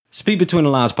Speak Between the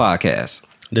Lines podcast.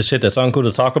 The shit that's uncool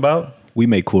to talk about, we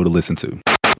make cool to listen to.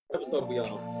 Episode we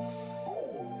on?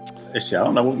 This shit, I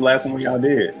don't know what was the last one y'all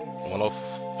did.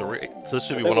 103. So this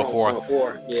should be 104.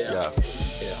 104. Yeah.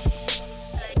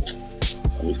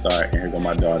 Let me start. And here go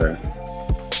my daughter.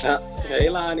 Hey,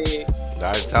 Lonnie.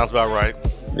 That sounds about right.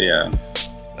 Yeah.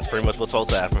 That's pretty much what's supposed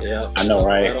to happen. Yeah. I know,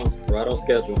 right? Right on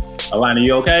schedule. Alana,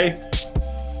 you okay?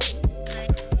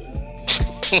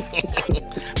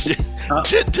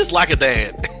 Just like a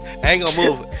dad. Ain't gonna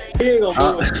move. He ain't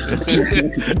gonna move.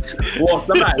 Well,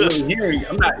 I'm not really hearing.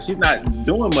 She's not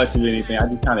doing much of anything. I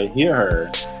just kind of hear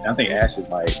her. And I think Ash is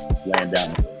like laying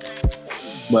down.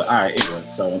 But all right, anyway.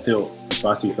 So if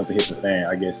I see something hit the fan,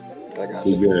 I guess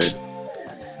we good.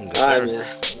 All right, man.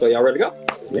 So y'all ready to go?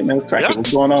 Yeah, man, it's cracking. Yep.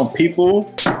 What's going on,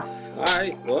 people? All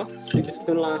right. Well, Speak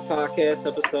Between the Lines podcast,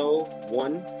 episode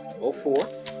 104.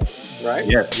 Right?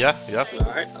 Yes. Yeah.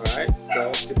 All right. So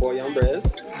it's your boy Young Brez.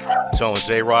 Showing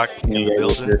J-Rock in the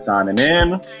building. You're signing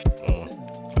in.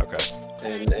 Okay.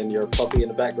 And your puppy in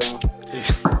the background.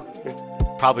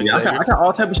 Probably. Yeah, I got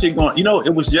all type of shit going. You know,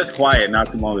 it was just quiet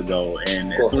not too long ago,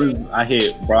 and as soon as I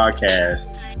hit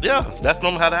broadcast, yeah, that's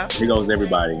normally how that happens. here goes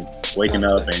everybody waking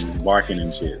up and barking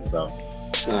and shit. So,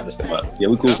 I understand. but yeah,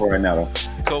 we cool for right now though.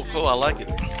 Cool. I like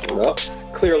it. Well,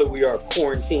 clearly we are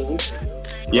quarantined.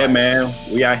 Yeah, man,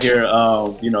 we out here,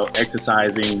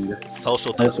 exercising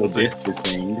Social social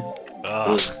distancing. distancing,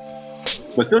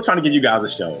 but still trying to give you guys a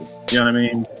show. You know what I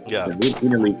mean? Yeah. We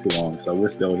didn't leave too long, so we're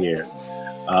still here.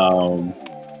 And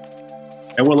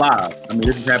we're live. I mean,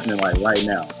 this is happening like right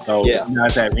now. So Yeah. if you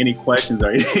guys have any questions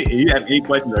or if you have any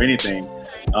questions or anything,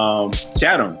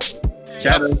 chat them,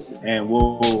 and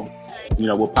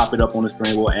we'll pop it up on the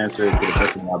screen. We'll answer it to the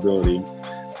best of our ability.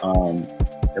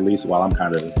 At least while I'm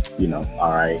kind of,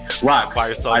 all right. Rock. By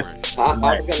yourself. I was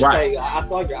gonna say, I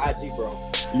saw your IG, bro.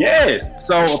 Yes.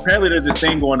 So apparently there's this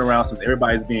thing going around since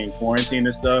everybody's being quarantined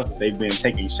and stuff. They've been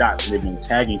taking shots and they've been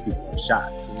tagging people in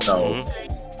shots. So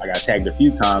I got tagged a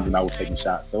few times and I was taking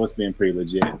shots. So it's been pretty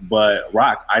legit. But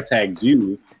Rock, I tagged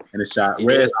you in a shot.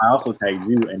 Rez, I also tagged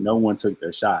you and no one took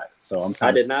their shot. So I'm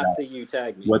I did not see you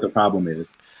tag me. what the problem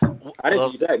is. I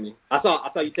didn't see you tag me. I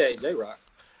saw you tag J-Rock.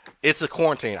 It's a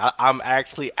quarantine. I'm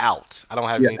actually out. I don't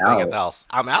have You're anything out. at the house.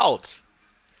 I'm out.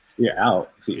 You're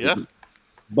out. See, Yeah.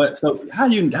 But so how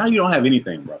you don't have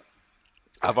anything, bro?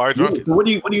 I've already drunk it. So what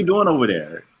are you doing over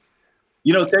there?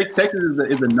 You know, Texas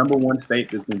is the number one state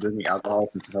that's been drinking alcohol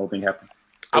since this whole thing happened.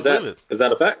 I believe it. Is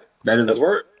that a fact? That's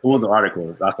word? It was an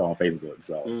article I saw on Facebook,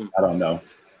 so I don't know.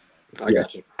 I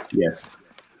got you. Yes.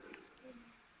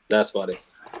 That's funny.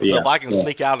 So if I can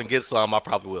sneak out and get some, I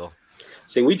probably will.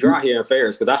 See, we dry here in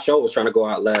Ferris because that show was trying to go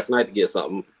out last night to get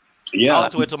something. Yeah. I'll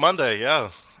have to wait till Monday. Yeah.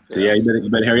 So yeah, you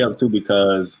better hurry up too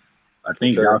because I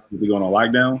think y'all should be going on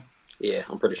lockdown. Yeah,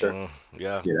 I'm pretty sure.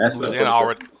 Yeah. Yeah, that's Louisiana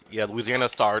already. Yeah, Louisiana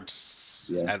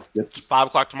starts at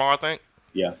 5:00 tomorrow, I think.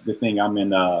 Yeah, good thing I'm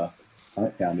in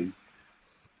Hunt County.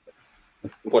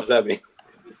 What does that mean?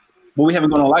 But we haven't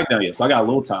gone on lockdown yet, so I got a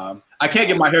little time. I can't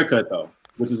get my hair cut though,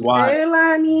 which is why.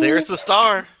 There's the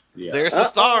star. Yeah. There's the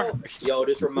star. Yo,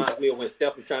 this reminds me of when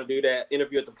Steph was trying to do that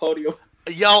interview at the podium.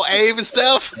 Yo, Abe and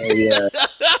Steph. Oh, yeah.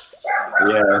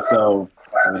 Yeah. So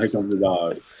here comes the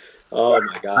dogs. Oh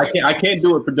my god. I can't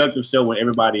do a productive show when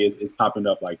everybody is popping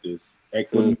up like this.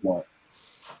 X, what do you want?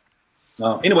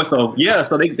 Anyway, so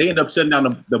they end up shutting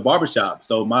down the barbershop.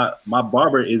 So my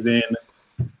barber is in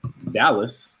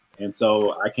Dallas, and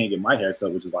so I can't get my hair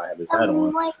cut, which is why I have this hat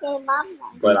on.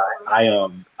 But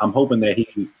I'm hoping that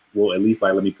he will at least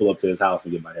like let me pull up to his house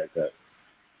and get my hair cut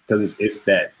because it's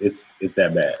that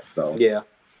bad. So yeah.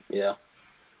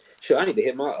 Sure, I need to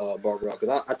hit my barber up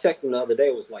because I texted him the other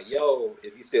day. Was like, yo,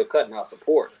 if you still cutting, I'll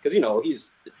support because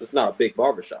it's not a big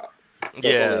barbershop. So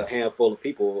it's only a handful of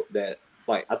people that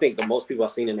like. I think the most people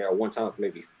I've seen in there at one time is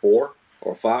maybe 4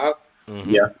 or 5.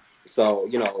 Mm-hmm. Yeah. So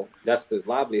that's his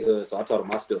livelihood. So I told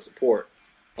him I still support.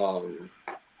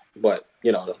 But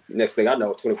the next thing I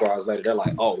know, 24 hours later, they're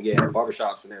like, oh yeah,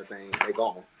 barbershops and everything, they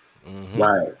gone. Mm-hmm.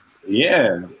 Right.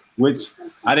 Yeah. Which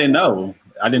I didn't know.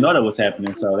 I didn't know that was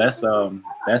happening. So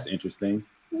that's interesting.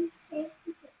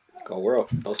 Go world.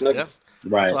 No snugging. Yeah.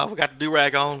 Right. So I've got the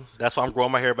do-rag on. That's why I'm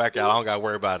growing my hair back out. I don't got to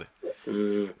worry about it.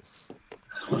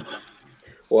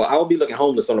 Well, I will be looking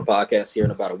homeless on the podcast here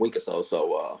in about a week or so.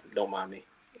 So don't mind me.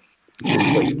 Yeah,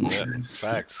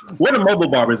 facts. Where the mobile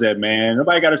barbers at, man?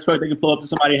 Nobody got a truck they can pull up to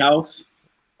somebody's house.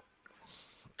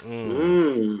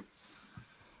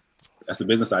 That's a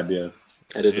business idea.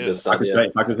 That is a business idea.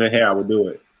 If I could cut hair, I would do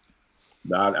it.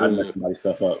 But I'd mess somebody's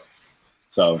stuff up.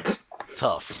 So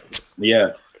tough.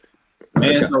 Yeah.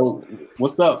 Man, so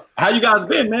what's up? How you guys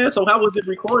been, man? So how was it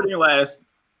recording last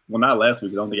Well, not last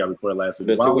week. I don't think I recorded last week.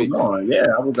 Been 2 weeks. Yeah,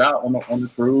 I was out on the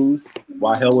cruise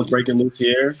while hell was breaking loose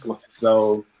here.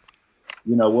 So,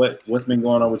 you know what's been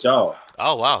going on with y'all?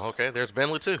 Oh wow, okay. There's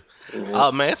Bentley too.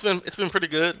 Man, it's been pretty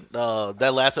good.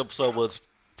 That last episode was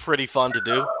pretty fun to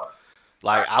do.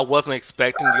 Like I wasn't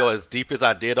expecting to go as deep as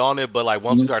I did on it, but like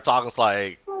once we start talking, it's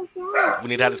like we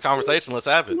need to have this conversation. Let's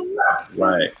have it.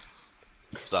 Right.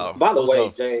 So, by the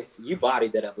way, Jay, you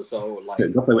bodied that episode. Like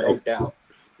no doubt,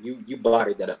 you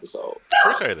bodied that episode.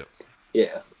 Appreciate it.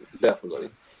 Yeah, definitely.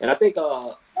 And I think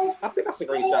I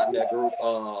screenshot in that group.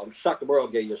 Shock the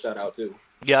World gave you a shout out too.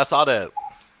 Yeah, I saw that.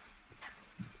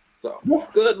 So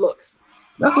good looks.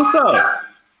 That's what's up.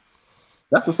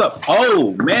 That's what's up.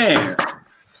 Oh man.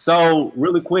 So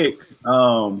really quick,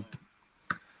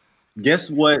 guess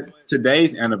what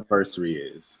today's anniversary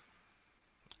is?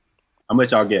 I'm gonna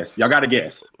let y'all guess. Y'all gotta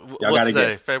guess. Y'all What's gotta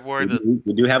today? guess. February.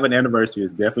 We do have an anniversary.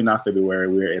 It's definitely not February.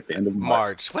 We're at the end of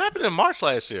March. What happened in March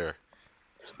last year?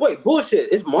 Wait,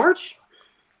 bullshit. It's March?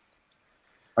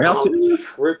 Are y'all serious?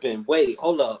 Tripping. Wait,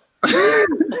 hold up.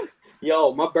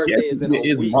 Yo, my birthday is in a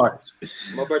week. March.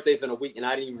 My birthday's in a week, and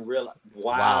I didn't even realize.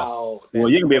 Wow. Well,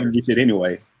 you're gonna be able to get it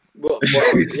anyway.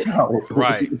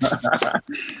 Right.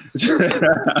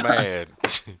 Man.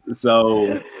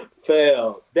 So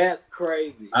fail. That's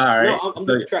crazy. All right. No, I'm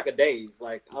losing track of days.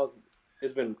 Like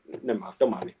it's been. Never mind.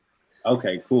 Don't mind me.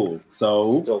 Okay, cool.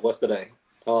 So what's today?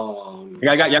 Y'all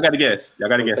got to guess. Y'all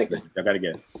got to guess. Y'all got to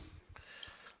guess.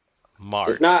 March.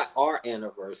 It's not our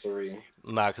anniversary.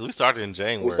 Nah, because we started in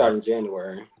January. We started in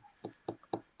January.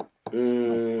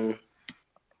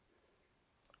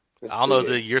 I don't know. Is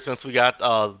it a year since we got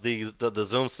the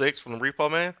Zoom 6 from the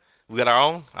Repo Man? We got our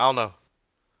own? I don't know.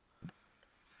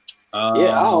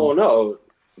 Yeah, I don't know.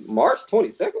 March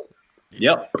 22nd?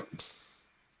 Yep.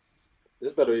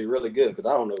 This better be really good because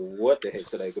I don't know what the heck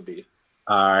today could be.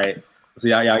 All right. So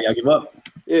y'all give up?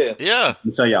 Yeah. Yeah. Let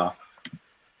me show y'all.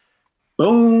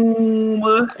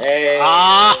 Boom. Hey.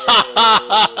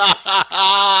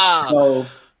 So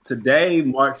today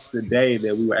marks the day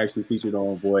that we were actually featured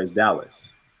on Voyage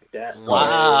Dallas. That's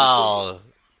wow. Crazy.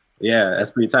 Yeah,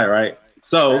 that's pretty tight, right?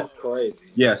 So that's crazy.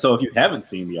 Yeah, so if you haven't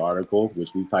seen the article,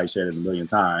 which we probably shared it a million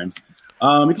times, you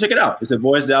can check it out. It's at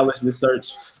Voyage Dallas. Just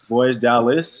search Voyage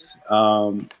Dallas,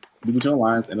 Be Between the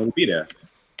Lines, and it'll be there.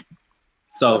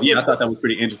 So yeah, I thought that was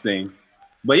pretty interesting.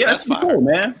 But yeah, that's pretty cool,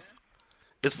 man.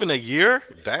 It's been a year?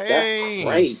 Dang. That's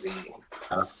crazy.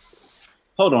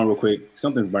 Hold on real quick.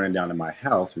 Something's burning down in my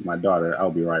house with my daughter. I'll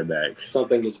be right back.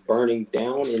 Something is burning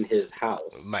down in his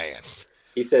house. Man.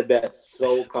 He said that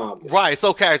so calmly. Right,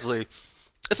 so casually.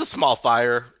 It's a small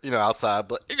fire, outside.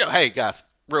 But, hey, guys,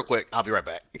 real quick. I'll be right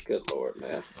back. Good Lord,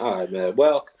 man. All right, man.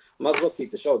 Well, might as well keep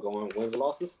the show going. Wins and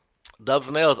losses? Dubs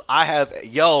and L's. I have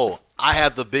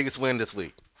the biggest win this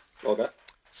week. Okay.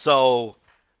 So,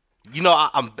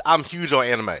 I'm huge on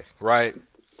anime, right?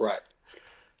 Right.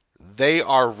 They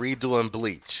are redoing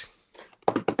Bleach.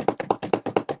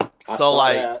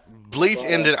 Bleach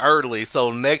ended early,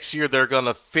 so next year they're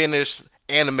gonna finish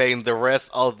animating the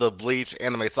rest of the Bleach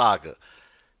anime saga.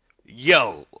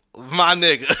 Yo, my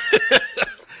nigga.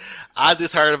 I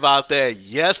just heard about that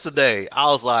yesterday. I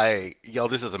was like, yo,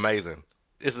 this is amazing.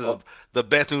 This is the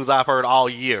best news I've heard all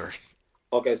year.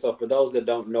 Okay, so for those that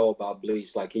don't know about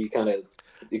Bleach, like, can you kind of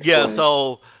explain? Yeah,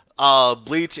 so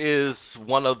Bleach is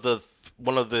one of the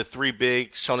three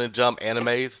big Shonen Jump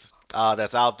animes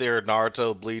that's out there: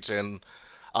 Naruto, Bleach, and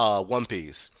One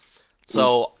Piece.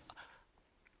 So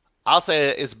I'll say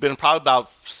it's been probably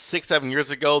about 6-7 years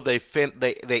ago. They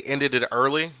ended it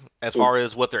early as far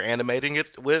as what they're animating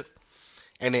it with,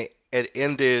 and it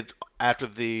ended after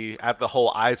the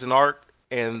whole Aizen arc,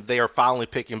 and they are finally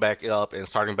picking back up and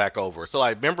starting back over. So I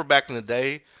remember back in the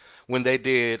day when they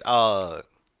did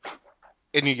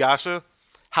Inuyasha,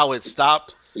 how it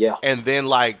stopped. Yeah. And then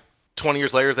 20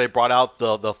 years later they brought out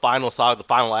the final saga, the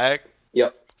final act.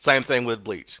 Yep. Same thing with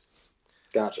Bleach.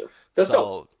 Gotcha.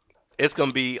 So it's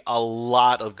gonna be a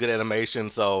lot of good animation.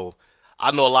 So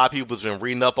I know a lot of people's been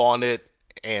reading up on it,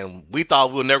 and we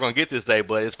thought we were never gonna get this day,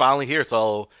 but it's finally here.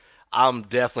 So I'm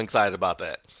definitely excited about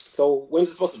that. So when's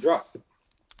it supposed to drop?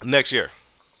 Next year.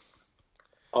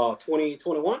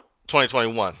 2021?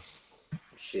 2021.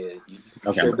 Shit.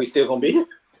 Okay. Sure we still gonna be here?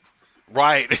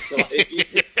 Right.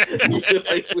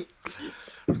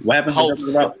 What happened?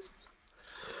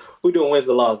 Who doing wins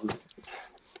and losses?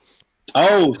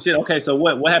 Oh shit! Okay, so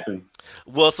what happened?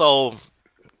 Well, so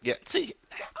yeah. See,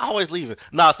 I always leave it.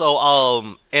 Nah.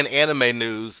 So in anime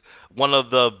news, one of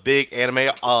the big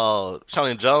anime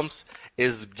Shonen Jumps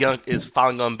is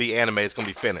finally gonna be anime. It's gonna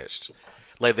be finished.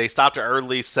 Like they stopped it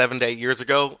early 7 to 8 years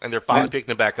ago, and they're finally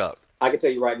picking it back up. I can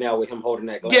tell you right now with him holding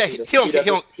that glass. Yeah, he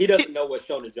doesn't know what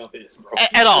Shonen Jump is, bro.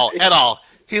 At all.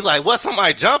 He's like, what?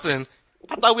 Somebody jumping?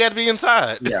 I thought we had to be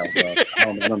inside. Yeah, bro. I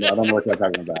don't know what you're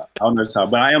talking about. I don't know what you're talking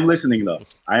about. But I am listening, though.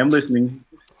 I am listening.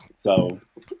 So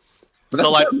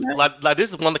like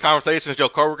this is one of the conversations your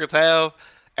coworkers have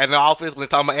at the office when they're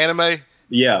talking about anime.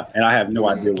 Yeah, and I have no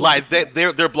idea. Like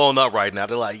they're blowing up right now.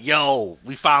 They're like, yo,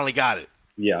 we finally got it.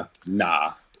 Yeah,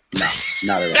 nah,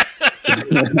 not at all.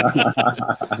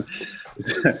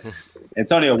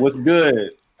 Antonio, what's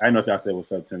good? I don't know if y'all said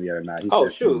what's up to him yet or not.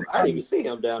 Shoot, I didn't even see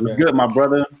him down there. What's good, my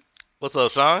brother? What's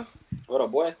up, Sean? What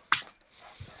up, boy?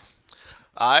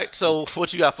 All right, so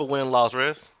what you got for win-loss,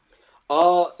 Rez?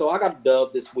 So I got a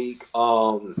dub this week.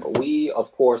 We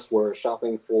of course were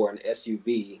shopping for an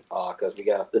SUV because we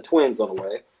got the twins on the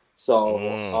way.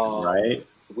 So right.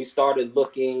 We started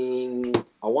looking,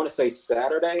 I want to say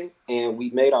Saturday, and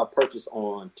we made our purchase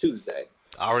on Tuesday.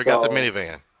 I already got the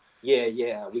minivan.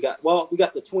 Yeah. We got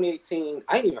the 2018.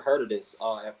 I ain't even heard of this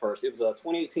at first. It was a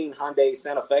 2018 Hyundai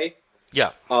Santa Fe.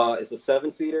 Yeah. It's a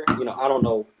 7-seater. I don't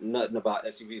know nothing about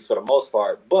SUVs for the most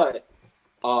part, but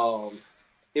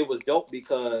it was dope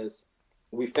because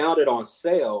we found it on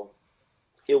sale.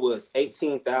 It was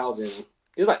 $18,000. It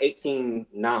was like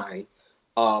 $18,900.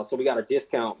 So we got a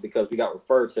discount because we got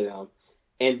referred to them.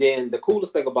 And then the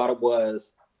coolest thing about it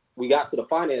was we got to the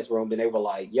finance room and they were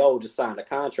like, yo, just sign the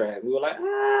contract. We were like,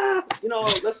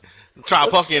 let's try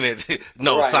punking it.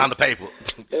 No, right. Sign the paper.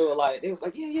 They was like,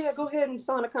 yeah, go ahead and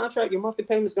sign the contract. Your monthly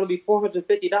payment's gonna be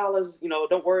 $450.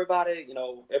 Don't worry about it.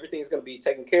 Everything's gonna be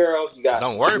taken care of. You got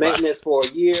maintenance for a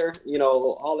year,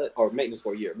 maintenance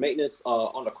for a year. Maintenance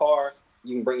on the car.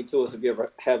 You can bring it to us if you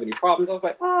ever have any problems. I was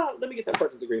like, let me get that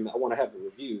purchase agreement. I want to have it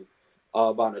reviewed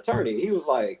by an attorney. He was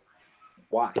like,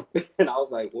 why? And I was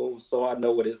like, well, so I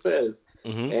know what it says.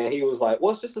 Mm-hmm. And he was like,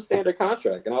 well, it's just a standard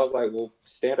contract. And I was like, well,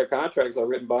 standard contracts are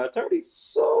written by attorneys,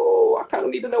 so I kind of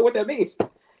need to know what that means.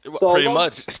 So pretty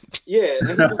much. Yeah.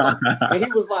 And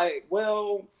he was like,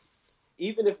 well,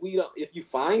 even if you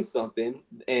find something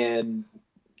and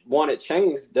want it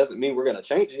changed, doesn't mean we're gonna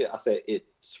change it. I said,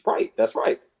 it's right. That's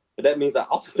right. But that means I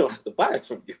also don't have to buy it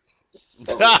from you.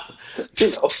 So,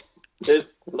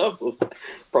 there's levels,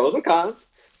 pros and cons.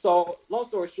 So, long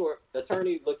story short, the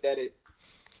attorney looked at it.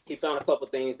 He found a couple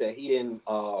things that he didn't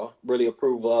really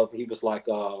approve of. He was like,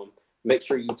 make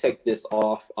sure you take this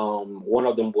off. One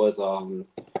of them was,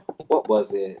 what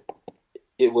was it?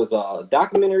 It was a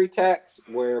documentary tax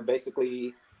where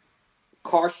basically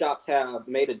car shops have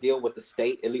made a deal with the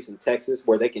state, at least in Texas,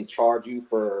 where they can charge you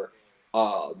for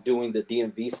doing the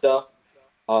DMV stuff.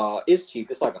 It's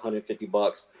cheap. It's like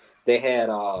 $150. They had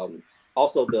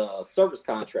also the service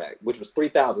contract, which was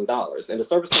 $3,000, and the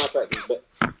service contract was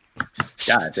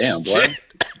God damn, boy.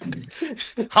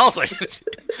 I was like,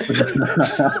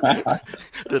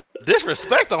 the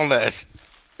disrespect on that.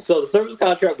 So the service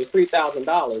contract was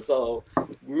 $3,000. So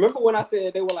remember when I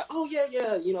said they were like, oh yeah,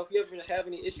 if you ever have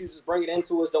any issues, just bring it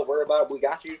into us. Don't worry about it. We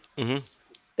got you. Mm-hmm.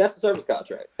 That's the service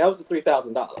contract. That was the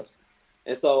 $3,000.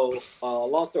 And so,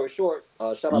 long story short,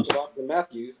 shout out to Austin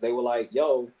Matthews. They were like,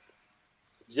 yo,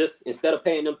 just instead of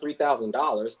paying them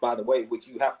 $3,000, by the way, which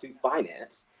you have to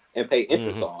finance and pay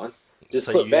interest on, just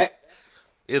so put back.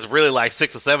 It's really like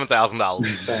 $6,000 or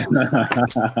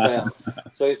 $7,000.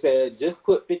 So he said, just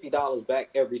put $50 back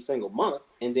every single month,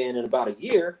 and then in about a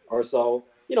year or so,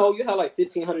 you have like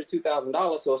 $1,500,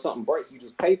 $2,000. So if something breaks, you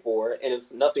just pay for it, and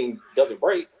if nothing doesn't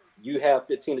break, you have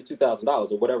 $1,500 to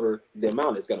 $2,000 or whatever the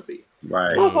amount is going to be.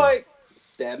 Right. I was like,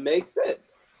 that makes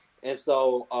sense. And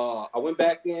so I went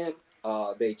back in.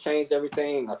 They changed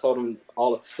everything. I told them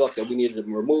all of the stuff that we needed to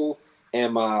remove,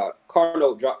 and my car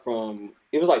note dropped from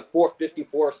it was like $450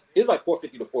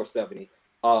 to $470,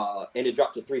 and it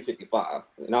dropped to $355.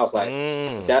 And I was like,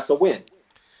 that's a win.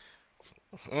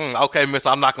 Okay, miss,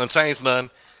 I'm not gonna change none.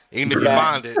 Even if you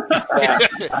find it.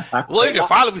 Well, if you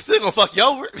find it, we still gonna fuck you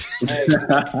over.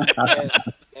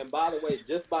 And by the way,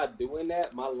 just by doing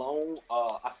that, my loan,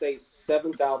 I saved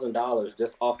 $7,000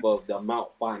 just off of the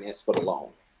amount financed for the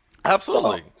loan.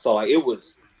 Absolutely. So like it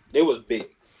was big.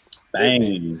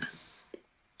 Bang.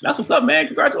 That's what's up, man.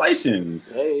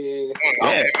 Congratulations. Hey.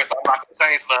 Okay, miss, I'm not gonna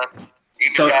change none.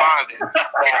 Even if you find it.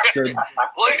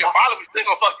 Well, if you find it, we still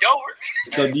gonna fuck you over.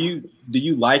 So do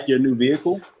you like your new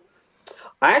vehicle?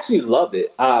 I actually love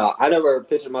it. I never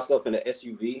pictured myself in an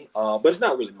SUV, but it's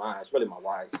not really mine. It's really my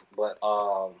wife's. But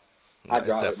I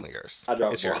drive definitely it. Yours. I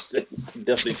drive it's yours.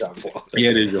 Definitely drive it. Yeah,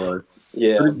 it is yours.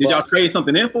 Yeah. So did y'all trade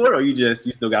something in for it, or you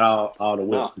still got all the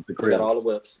whips at the crib? Got all the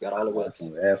whips.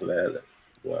 That's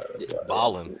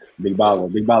Balling. Big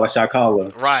baller shot caller.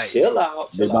 Right. Chill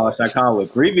out. Big baller shot caller.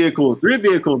 Three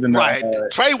vehicles in Right. the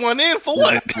Trade one in for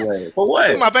what? For what?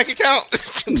 It's in my bank account.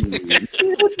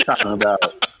 What you talking about?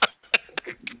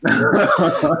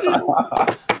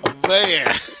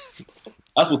 Man.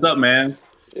 That's what's up, man.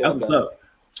 That's what's up.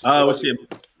 Well, shit.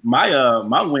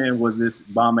 My win was this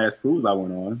bomb ass cruise I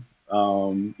went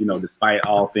on. Despite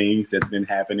all things that's been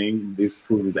happening, this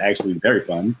cruise is actually very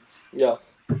fun.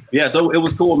 Yeah, so it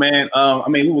was cool, man.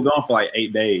 We were gone for like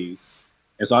 8 days,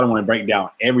 and so I don't want to break down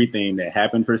everything that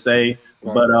happened per se.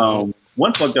 Right. But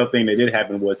one fucked up thing that did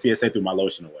happen was TSA threw my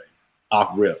lotion away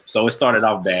off rip. So it started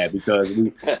off bad because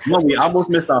we almost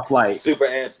missed our flight. Super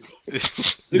ashy.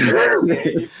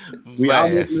 We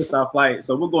almost missed our flight.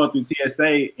 So we're going through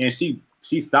TSA, and she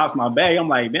stops my bag. I'm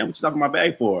like, damn, what you stopping my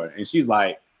bag for? And she's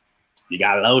like, you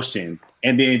got lotion.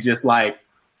 And then just like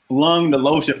flung the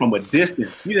lotion from a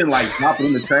distance. She didn't like drop it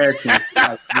in the trash can. She,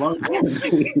 like, flung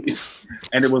it.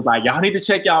 And it was like, y'all need to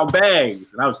check y'all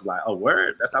bags. And I was just like, oh,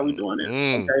 word? That's how we doing it.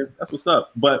 Okay, that's what's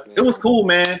up. But it was cool,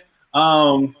 man.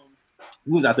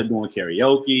 We was out there doing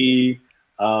karaoke.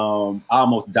 I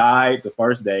almost died the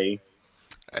first day.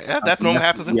 That normally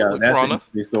happens in Corona.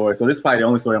 The story. So this is probably the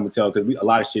only story I'm gonna tell because a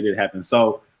lot of shit did happen.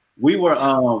 So we were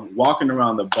walking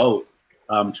around the boat,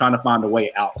 trying to find a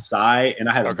way outside, and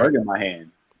I had a burger in my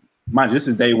hand. Mind you, this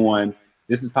is day one.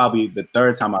 This is probably the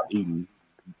third time I've eaten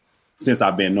since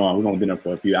I've been on. We've only been there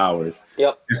for a few hours.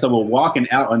 Yep. And so we're walking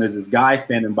out, and there's this guy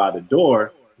standing by the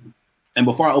door. And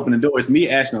before I open the door, it's me,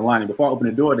 Ashton, and Lonnie. Before I open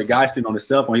the door, the guy sitting on his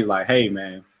cell phone, he's like, hey,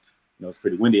 man, it's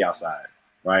pretty windy outside,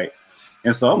 right?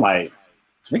 And so I'm like,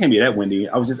 it can't be that windy.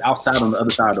 I was just outside on the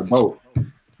other side of the boat.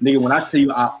 Nigga, when I tell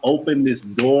you I opened this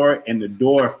door and the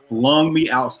door flung me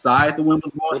outside, the wind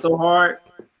was blowing so hard.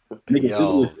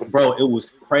 Nigga, it was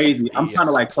crazy. I'm trying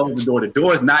to like close the door. The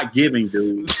door is not giving,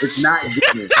 dude. It's not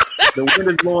giving. The wind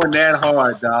is blowing that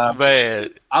hard, dog.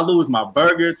 Man. I lose my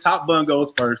burger. Top bun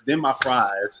goes first, then my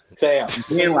fries. Damn.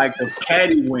 Then like the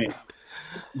patty went.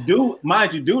 Dude,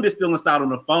 mind you, dude is still inside on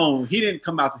the phone. He didn't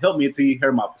come out to help me until he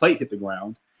heard my plate hit the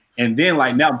ground. And then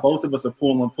like now both of us are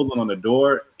pulling on the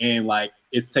door, and like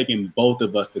it's taking both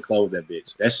of us to close that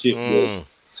bitch. That shit was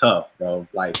tough, bro.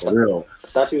 Like for real.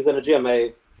 Thought you was in the gym,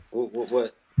 Abe.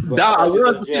 What? Nah, I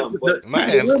was.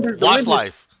 Watch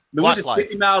life. The wind is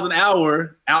 50 miles an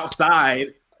hour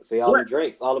outside. See all the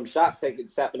drinks, all them shots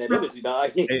sapping that energy,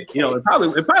 dog. It probably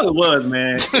was,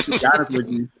 man. To be honest with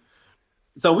you.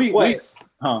 So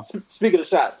Speaking of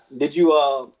shots, did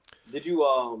you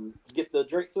get the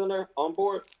drinks in there on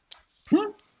board?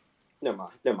 Never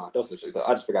mind. Don't switch it.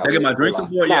 I just forgot. I get my drinks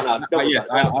on board. Yes, yes.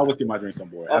 I always get my drinks on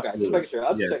board. Okay, absolutely. just making sure.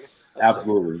 I was checking.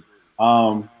 Absolutely.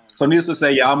 So needless to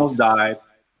say, I almost died.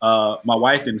 My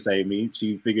wife didn't save me.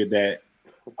 She figured that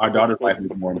our daughter's life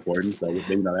was more important. So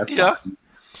that's fine.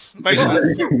 Makes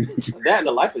sense. That and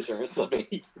the life insurance. Boy,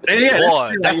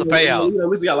 that's a payout. At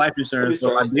least we got life insurance.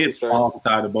 So if I did fall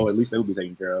beside the boat, at least they would be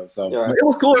taken care of. So it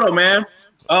was cool though, man.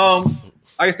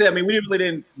 Like I said, we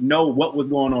didn't know what was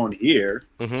going on here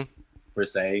per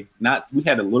se. We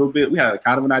had a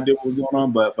kind of an idea what was going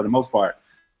on, but for the most part,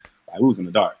 we was in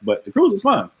the dark. But the cruise was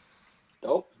fun.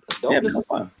 Dope. Yeah, it was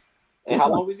fun. And how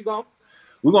long was you gone?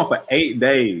 We're going for 8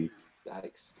 days.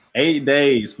 Nice. 8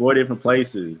 days, 4 different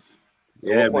places.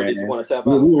 Yeah, man. Did you want to tap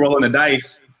we out? were rolling the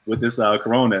dice with this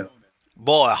Corona.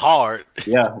 Boy, hard.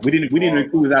 Yeah, we didn't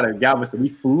cruise out of Galveston. We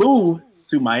flew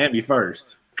to Miami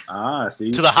first.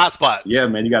 See, to the hot spot. Yeah,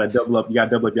 man, you got to double up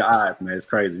your odds, man. It's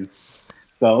crazy.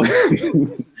 So,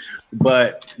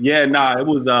 but yeah, it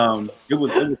was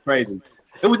crazy.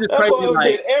 It was just crazy. We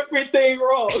did everything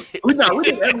wrong. We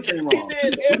did everything wrong. We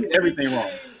did everything wrong.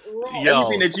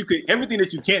 Everything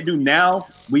that you can't do now,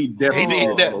 we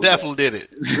definitely definitely did it.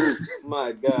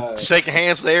 My God. Shaking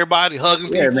hands with everybody, hugging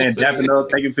people. Yeah, man, dapping up,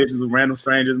 taking pictures with random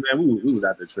strangers, man. We was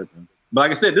out there tripping. But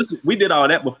like I said, we did all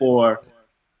that before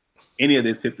any of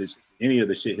the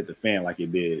shit hit the fan like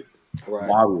it did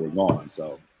while we were gone.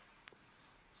 So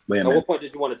at what point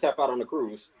did you want to tap out on the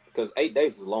cruise? Because 8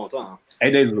 days is a long time.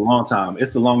 8 days is a long time.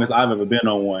 It's the longest I've ever been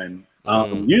on one.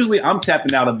 Usually I'm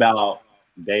tapping out about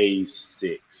day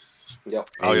 6. Yep.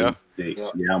 Oh yeah. 6.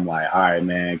 Yep. Yeah, I'm like, all right,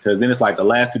 man. Because then it's like the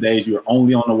last 2 days you're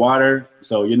only on the water,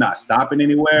 so you're not stopping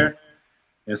anywhere,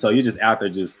 and so you're just out there,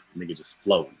 just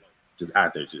floating, just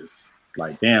out there, just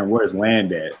like, damn, where's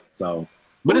land at? So,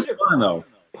 but it's fun though.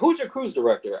 Who's your cruise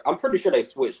director? I'm pretty sure they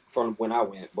switched from when I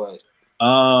went, but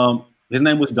his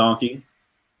name was Donkey.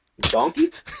 Donkey?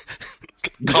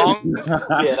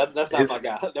 Yeah, that's not my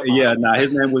guy. Yeah,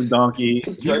 his name was Donkey.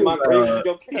 Draymond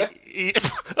Green.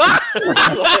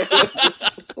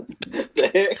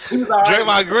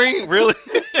 Draymond Green, really?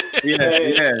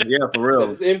 Yeah, for real.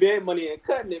 This NBA money ain't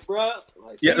cutting it, bro.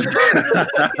 Like, Yeah.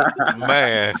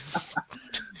 Man.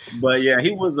 But yeah,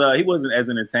 he wasn't as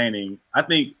entertaining. I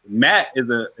think Matt is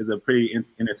a pretty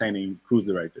entertaining cruise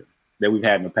director that we've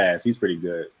had in the past. He's pretty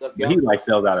good. But he like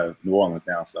sells out of New Orleans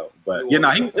now. So, but it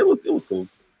was cool.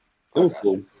 It was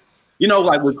cool. You know,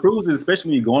 like with cruises, especially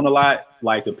when you're going a lot,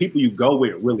 like the people you go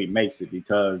with really makes it,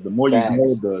 because the more you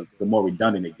go, the more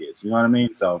redundant it gets. You know what I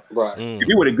mean? So if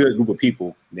you're with a good group of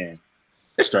people, then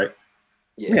it's straight.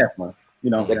 Yeah, fun.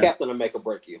 You know, the captain will make or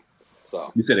break you.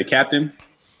 So you said the captain?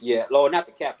 Yeah, no, not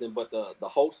the captain, but the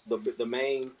host, the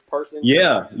main person.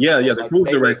 Yeah, the cruise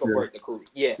director. Make or break the cruise.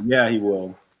 Yes. Yeah, he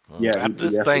will. Yeah, after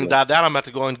this thing died down, I'm about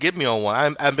to go and get me on one. I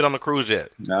haven't been on a cruise yet.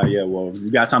 Yeah, well, you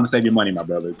got time to save your money, my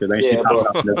brother, because ain't shit popping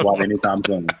up this water anytime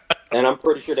soon. And I'm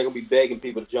pretty sure they're gonna be begging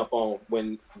people to jump on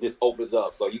when this opens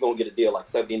up. So you're gonna get a deal like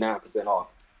 79% off.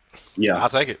 Yeah, I'll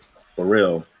take it for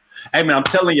real. Hey man, I'm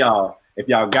telling y'all, if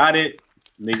y'all got it,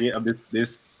 nigga, of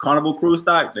this Carnival cruise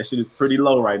stock, that shit is pretty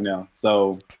low right now.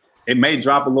 So it may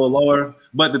drop a little lower,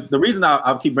 but the reason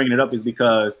I'll keep bringing it up is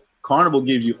because Carnival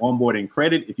gives you onboarding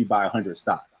credit if you buy 100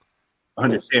 stock.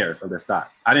 100 shares of their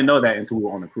stock. I didn't know that until we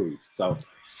were on the cruise. So,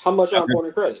 how much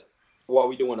onboarding credit? While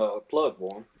we doing a plug for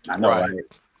them? I know, right?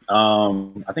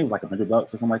 I think it was like $100 or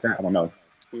something like that. I don't know.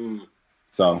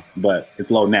 So, but it's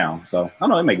low now. So I don't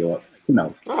know. It may go up. Who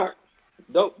knows? All right.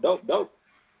 Dope.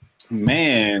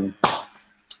 Man,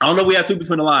 I don't know. We have two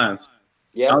between the lines.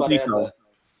 Yeah, I don't think so.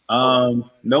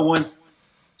 No one's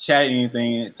chatting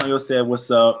anything. Antonio said,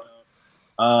 "What's up?"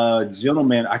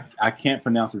 Gentleman, I can't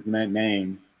pronounce his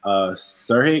name.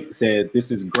 Sirhik said, "This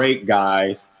is great,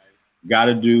 guys. Got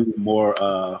to do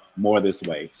more this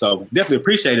way." So definitely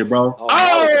appreciate it, bro.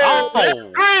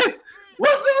 Oh. Chris,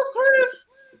 what's up, Chris?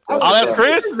 That's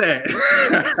Chris. What is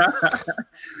that?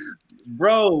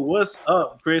 Bro, what's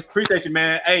up, Chris? Appreciate you,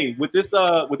 man. Hey, with this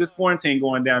quarantine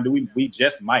going down, we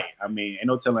just might. I mean, ain't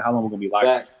no telling how long we're gonna be locked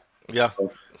down. Yeah. So,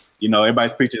 you know,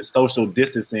 everybody's preaching social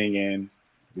distancing, and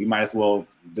we might as well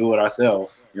do it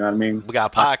ourselves. You know what I mean? We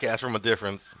got a podcast from a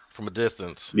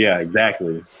distance. Yeah,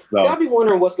 exactly. So I'll be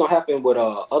wondering what's gonna happen with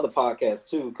other podcasts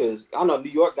too, because I know New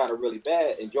York got it really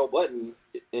bad, and Joe Budden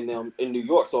in New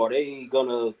York. So are they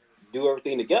gonna do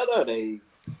everything together? Or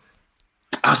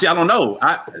I don't know.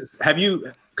 Because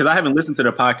I haven't listened to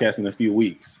their podcast in a few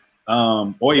weeks.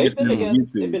 Or you just been on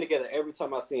YouTube. They've been together every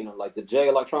time I've seen them. Like the Jay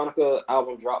Electronica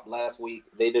album dropped last week.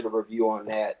 They did a review on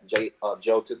that.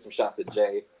 Joe took some shots at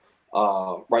Jay,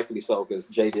 rightfully so, because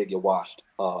Jay did get washed.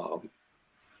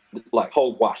 Like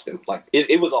Hove washed him. Like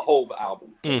it was a Hove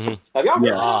album. Mm-hmm. Have y'all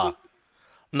heard it?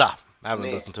 Nah, I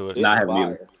haven't listened to it. It's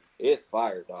fire. It's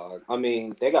fire, dog. I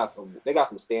mean, they got some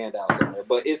standouts in there,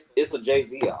 but it's a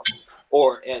Jay-Z album,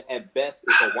 or at best,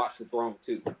 it's a Watch the Throne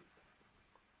 2.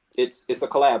 It's a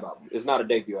collab album. It's not a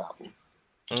debut album.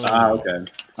 Okay.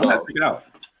 So, I'll have to check it out.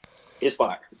 It's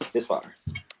fire. It's fire.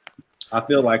 I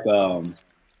feel like an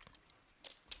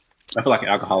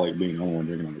alcoholic being the only one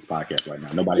drinking on this podcast right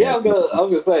now. Nobody. Yeah, I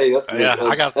was gonna say.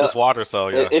 I got this water, so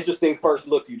yeah. Interesting first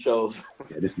look you chose.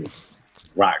 Yeah, this nigga.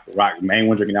 Rock, main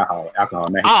one drinking alcohol.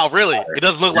 Man. Oh, really? It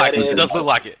doesn't look like it. It doesn't look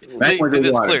like it. See,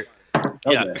 it's clear.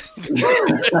 Okay. Yeah.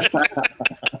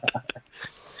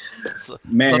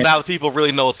 Man. So now the people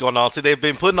really know what's going on. See, they've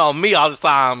been putting on me all this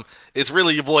time. It's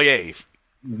really your boy Ave.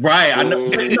 Right. I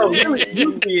know. Usually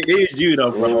it is you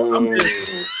though, bro.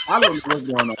 I don't know what's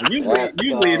going on.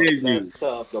 Usually it is you. That's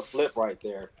tough. The flip right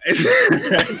there.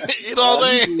 You know what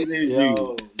I'm saying? It is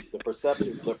you. The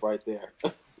perception flip right there.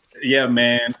 Yeah,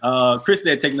 man. Chris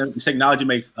said technology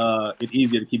makes it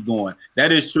easier to keep going.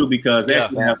 That is true, because they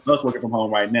actually have us working from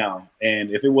home right now.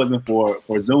 And if it wasn't for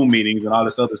Zoom meetings and all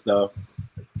this other stuff,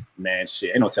 man, shit,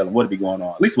 ain't no telling what'd be going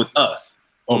on. At least with us.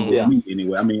 Or with me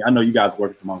anyway. I mean, I know you guys are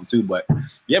working from home too, but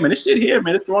yeah, man, this shit here,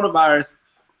 man, this coronavirus,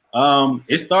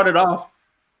 it started off,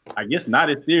 I guess, not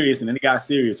as serious, and then it got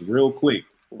serious real quick.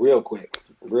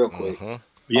 Mm-hmm.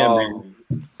 Yeah, man.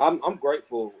 I'm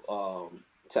grateful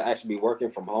to actually be working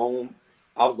from home.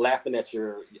 I was laughing at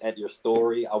your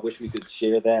story. I wish we could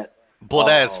share that. Boy,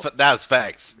 that's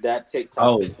facts. That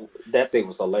TikTok, that thing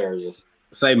was hilarious.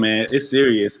 Say, man, it's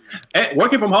serious.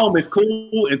 Working from home is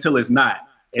cool until it's not.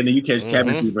 And then you catch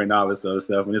cabin fever and all this other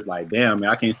stuff. And it's like, damn, man,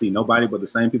 I can't see nobody but the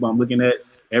same people I'm looking at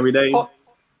every day. Hold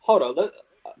on.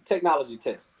 Technology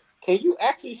test. Can you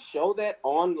actually show that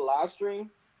on the live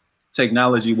stream?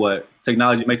 Technology what?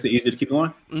 Technology makes it easier to keep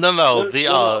going? No.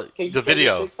 The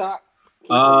video. TikTok?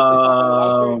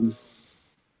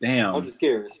 Damn. I'm just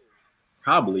curious.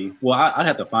 Probably. Well, I'd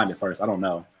have to find it first. I don't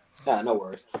know. No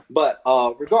worries. But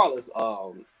regardless,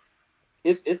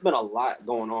 it's been a lot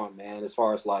going on, man, as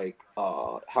far as like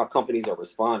how companies are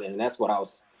responding, and that's what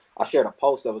I shared a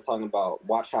post that was talking about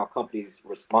watch how companies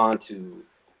respond to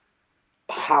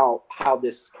how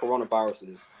this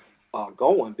coronavirus is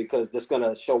going, because it's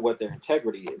gonna show what their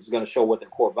integrity is. It's gonna show what their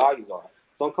core values are.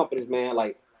 Some companies, man,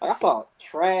 like I saw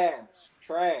trash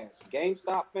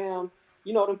GameStop, fam.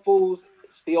 You know them fools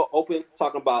still open,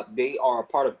 talking about they are a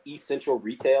part of essential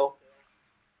retail.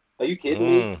 Are you kidding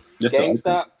me? Just to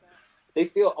GameStop, they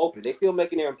still open. They still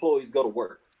making their employees go to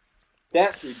work.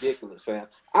 That's ridiculous, fam.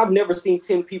 I've never seen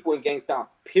 10 people in GameStop,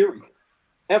 period,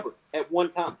 ever, at one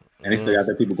time. And they still got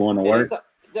their people going to And work.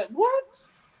 what?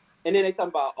 And then they talk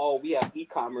about, oh, we have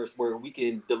e-commerce where we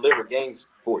can deliver games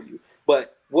for you.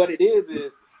 But what it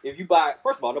is if you buy,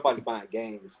 first of all, nobody's buying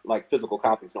games like physical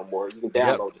copies no more. You can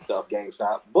download the stuff,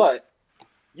 GameStop. But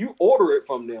you order it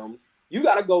from them, you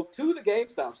got to go to the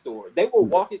GameStop store. They will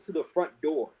walk it to the front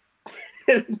door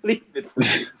and leave it for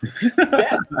you.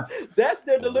 That's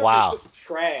their delivery. Wow.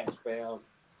 Trash, fam.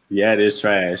 Yeah, it is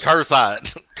trash.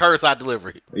 Curbside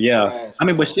delivery. Yeah. Trash. I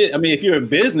mean, but shit, I mean, if you're a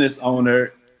business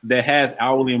owner that has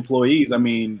hourly employees, I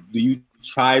mean, do you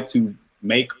try to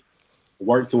make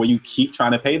work to where you keep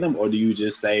trying to pay them, or do you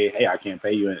just say, hey, I can't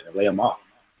pay you and lay them off?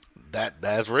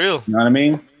 That's real. You know what I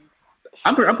mean?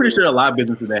 I'm pretty sure a lot of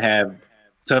businesses that have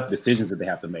tough decisions that they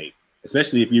have to make,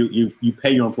 especially if you pay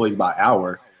your employees by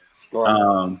hour.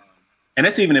 Right. And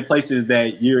that's even in places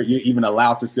that you're even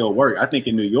allowed to still work. I think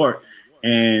in New York,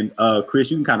 and Chris,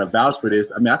 you can kind of vouch for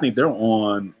this. I mean, I think they're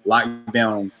on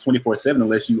lockdown 24/7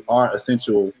 unless you are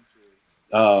essential.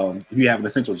 If you have an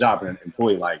essential job, an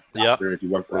employee like doctor, if you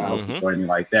work for a hospital or anything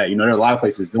like that, you know, there are a lot of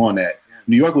places doing that.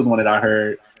 New York was one that I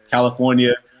heard.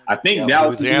 California, I think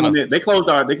Dallas is doing it. They closed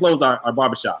our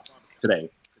barbershops today,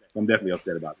 so I'm definitely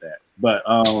upset about that. But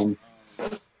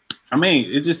I mean,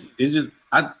 it's just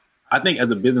I think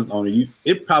as a business owner,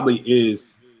 it probably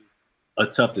is a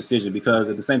tough decision because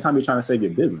at the same time you're trying to save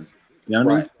your business. You know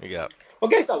what I mean? Yeah. Well,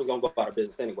 GameStop was gonna go out of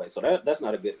business anyway, so that's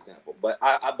not a good example. But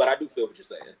I do feel what you're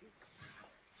saying.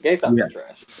 GameStop is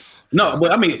trash. No,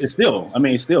 but I mean, it's still. I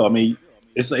mean,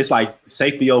 it's like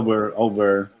safety over.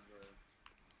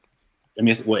 I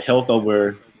mean, it's what health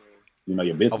over, you know,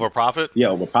 your business. Over profit? Yeah,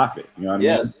 over profit. You know what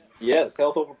I mean? Yes,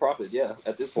 health over profit. Yeah,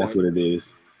 at this point. That's what it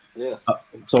is. Yeah.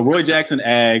 So Roy Jackson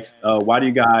asked, why do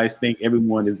you guys think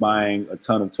everyone is buying a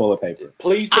ton of toilet paper?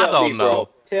 Please tell me, bro.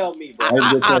 Tell me, bro.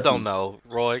 I don't know,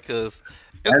 Roy, because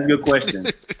that's a good question.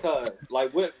 Because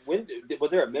like, when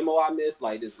was there a memo I missed?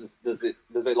 Like, does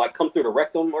it like come through the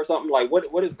rectum or something? Like,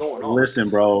 what is going on? Listen,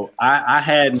 bro, I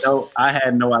had no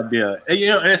idea. And, you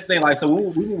know, that's the thing. Like, so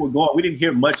when we were going, we didn't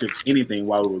hear much of anything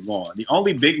while we were going. The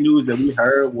only big news that we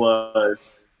heard was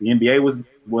the NBA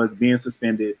was being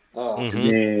suspended,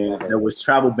 and there was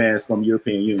travel bans from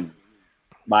European Union.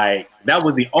 Like, that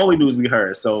was the only news we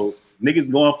heard. So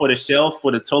niggas going for the shelf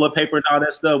for the toilet paper and all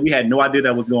that stuff. We had no idea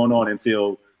that was going on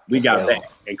until we got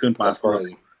back and couldn't find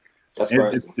toilet. That's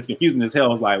crazy. It's confusing as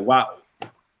hell. It's like, wow,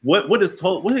 what is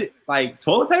toilet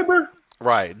paper?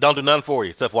 Right. Don't do nothing for you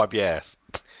except wipe your ass.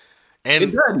 And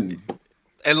it doesn't.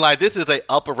 And like, this is a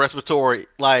upper respiratory,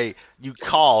 like, you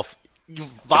cough, you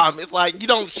vomit. It's like, you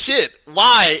don't shit.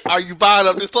 Why are you buying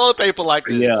up this toilet paper like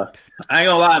this? Yeah. I ain't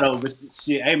gonna lie though, but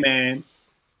shit, hey man,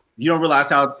 you don't realize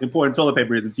how important toilet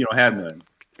paper is until you don't have none.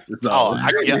 So,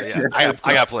 I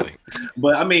got plenty.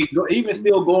 But I mean, even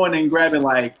still going and grabbing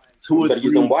like 2 or 3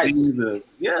 things.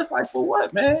 It's like, for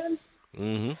what, man?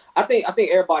 Mm-hmm. I think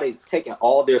everybody's taking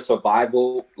all their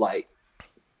survival like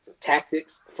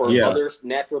tactics for other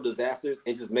natural disasters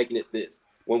and just making it this.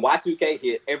 When Y2K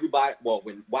hit,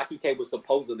 when Y2K was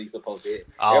supposed to hit.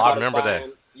 Oh, I remember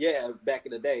that. Yeah, back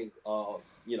in the day,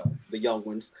 you know, the young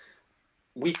ones.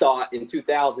 We thought in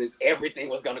 2000 everything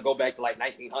was gonna go back to like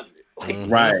 1900.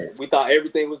 Like, right. We thought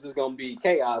everything was just gonna be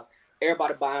chaos.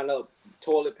 Everybody buying up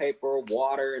toilet paper,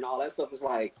 water, and all that stuff. Is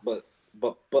like, but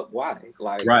why?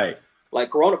 Like, right. Like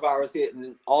coronavirus hit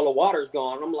and all the water's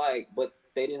gone. I'm like, but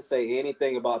they didn't say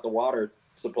anything about the water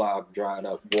supply drying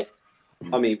up. Well,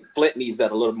 I mean, Flint needs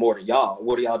that a little more than y'all.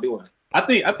 What are y'all doing? I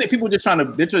think people they're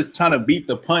just trying to beat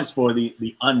the punch for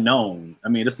the unknown. I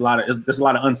mean, there's a lot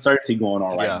of uncertainty going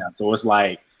on right now. So it's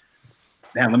like,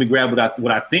 damn, let me grab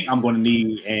what I think I'm going to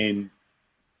need, and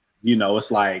you know, it's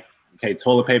like, okay,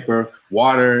 toilet paper,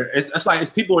 water. It's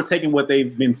like people are taking what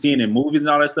they've been seeing in movies and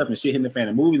all that stuff and shit hitting the fan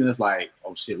in movies, and it's like,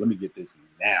 oh shit, let me get this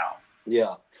now.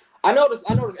 Yeah, I noticed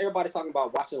everybody talking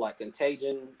about watching like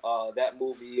Contagion, that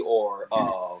movie, or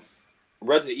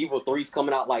Resident Evil 3's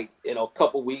coming out like in a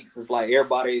couple weeks. It's like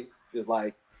everybody is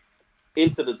like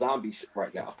into the zombie shit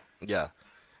right now. Yeah.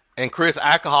 And Chris,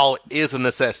 alcohol is a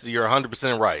necessity. You're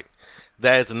 100% right.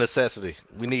 That is a necessity.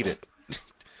 We need it.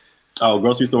 Oh,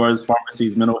 grocery stores,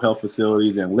 pharmacies, mental health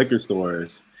facilities, and liquor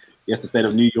stores. Yes, the state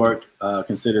of New York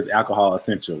considers alcohol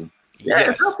essential. Yes,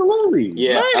 absolutely.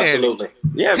 Yeah, Man, absolutely.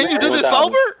 Yeah, Can man. you do this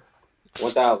 1,000. sober?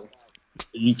 1,000.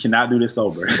 You cannot do this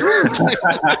sober.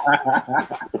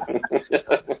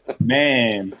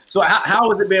 Man. So how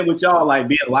has it been with y'all, like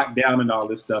being locked down and all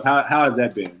this stuff? How has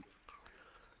that been?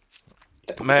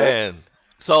 Man.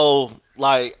 So,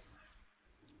 like,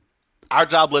 our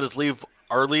job let us leave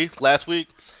early last week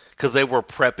because they were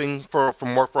prepping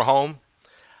from work from home.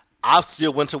 I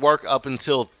still went to work up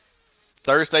until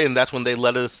Thursday, and that's when they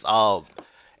let us.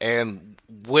 And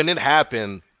when it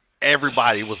happened,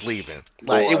 everybody was leaving.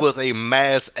 Like, Boy. it was a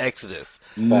mass exodus.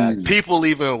 Facts. People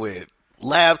leaving with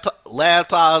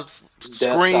laptops,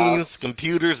 screens,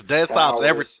 computers, desktops, Towers.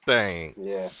 everything.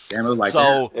 Yeah, Damn, it was like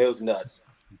So, it was nuts.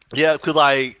 yeah, because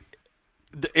like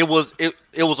it was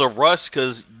a rush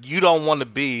because you don't want to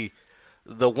be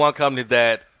the one company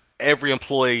that every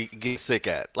employee gets sick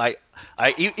at. Like,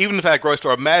 even if at grocery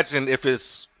store, imagine if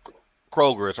it's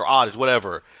Kroger's or Otis,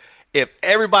 whatever. If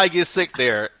everybody gets sick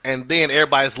there, and then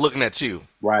everybody's looking at you,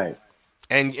 right.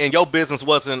 and your business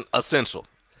wasn't essential,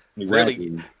 Exactly.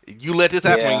 really, you let this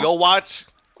happen Yeah. on your watch.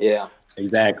 Yeah,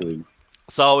 Exactly.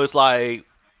 So it's like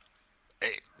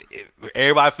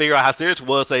everybody figured out how serious it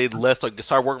was. They let's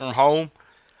start working from home.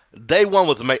 Day one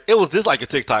was amazing. It was just like a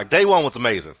TikTok. Day one was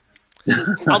amazing.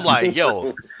 I'm like,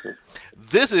 yo,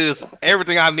 this is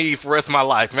everything I need for the rest of my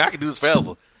life. Man, I can do this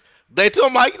forever. Day two,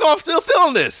 I'm like, I'm still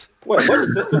feeling this. Wait, what the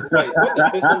system? Wait,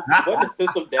 what the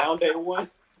system down day one?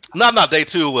 No, day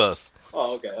two was.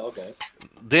 Oh, okay.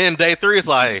 Then day three is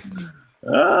like,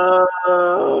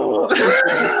 Oh.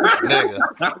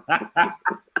 nigga.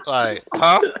 Like,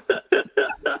 huh?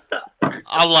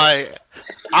 I'm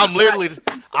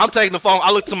taking the phone.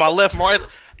 I look to my left, my right.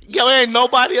 Yo, there ain't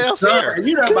nobody else here.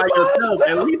 You not by yourself.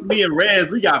 At least me and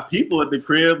Rez, we got people at the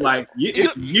crib. Like you know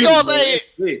what I'm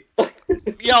saying?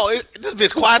 Yo, this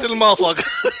bitch quiet than the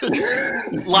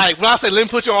motherfucker. Like, when I say let me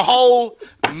put you on hold,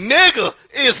 nigga,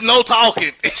 it's no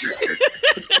talking.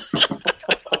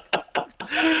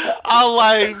 I'm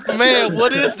like, man,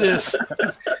 what is this?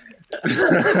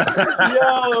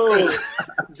 Yo,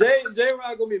 J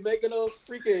Rock gonna be making up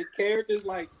freaking characters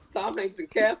like Tom Hanks and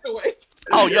Castaway.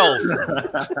 Oh, yo,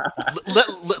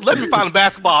 let me find a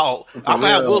basketball. I'm gonna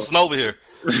have Wilson over here.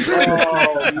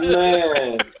 Oh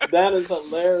man, that is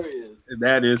hilarious.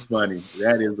 That is funny.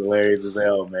 That is hilarious as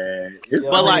hell, man. It's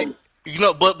But like,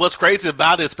 but what's crazy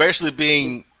about it, especially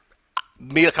being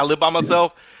me, like I live by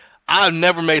myself, I've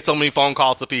never made so many phone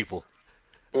calls to people.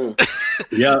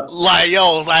 Yeah. Like,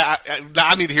 yo, like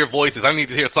I need to hear voices. I need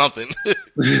to hear something.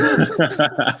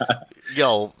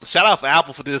 Yo, shout out for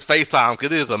Apple for this FaceTime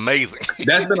because it is amazing.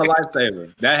 That's been a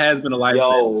lifesaver. That has been a lifesaver.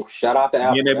 Yo, shout out to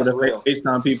Apple. Being able That's to real.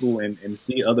 FaceTime people and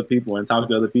see other people and talk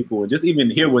to other people and just even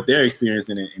hear what they're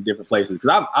experiencing in different places.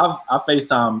 Because I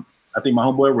FaceTime, I think my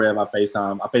homeboy Rev, I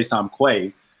FaceTime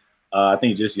Quay, I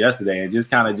think just yesterday, and just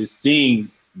kind of just seeing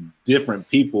different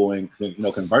people and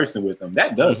conversing with them.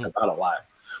 That does help out a lot.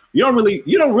 You don't really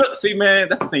see, man.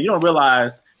 That's the thing. You don't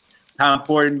realize how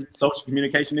important social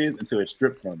communication is until it's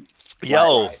stripped from you.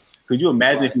 Yo, Right. Could you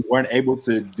imagine if you weren't able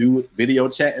to do video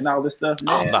chat and all this stuff?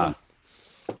 I'm Man, not.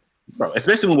 bro.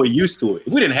 Especially when we're used to it.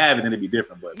 If we didn't have it, then it'd be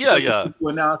different. But Yeah.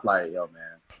 Well, now it's like, yo,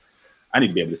 man, I need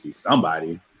to be able to see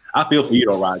somebody. I feel for you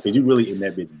though, Rod, because you really in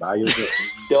that bitch by yourself.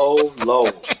 Dolo.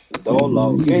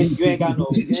 You ain't got no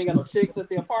chicks at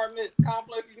the apartment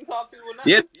complex you can talk to or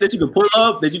nothing? Yeah, that you can pull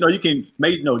up. That you can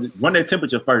run that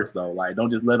temperature first though. Like, don't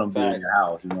just let them be in Facts. your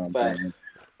house. You know what I'm Facts. saying?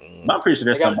 I'm pretty sure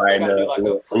there's somebody in do there, like a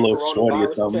little shorty or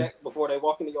coronavirus something. check before they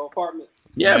walk into your apartment.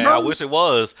 Yeah, man, bro. I wish it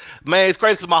was. Man, it's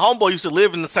crazy because my homeboy used to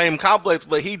live in the same complex,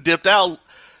 but he dipped out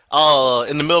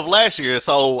in the middle of last year,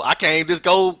 so I can't just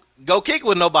go kick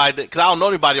with nobody because I don't know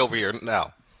anybody over here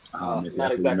now. Not That's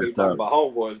exactly messed talking up. about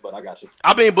homeboys, but I got you.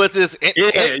 I mean, but it's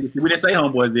Yeah, we didn't say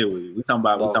homeboys did we? We talking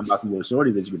about some little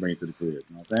shorties that you can bring to the crib. You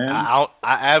know what I'm saying?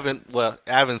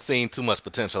 I haven't seen too much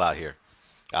potential out here.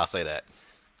 I'll say that.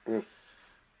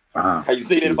 Uh-huh. Have you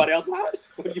seen anybody else out?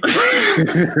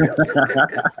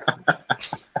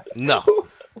 No.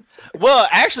 Well,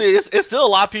 actually, it's still a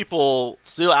lot of people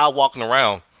still out walking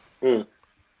around.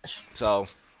 So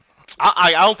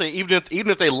I don't think even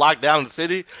if they lock down the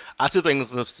city, I still think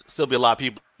there's still be a lot of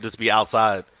people just be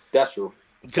outside That's true.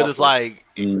 because it's like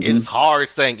it's hard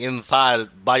staying inside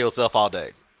by yourself all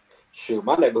day. Shoot,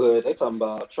 my neighborhood, they talking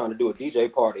about trying to do a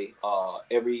DJ party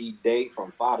every day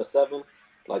from 5 to 7.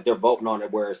 Like, they're voting on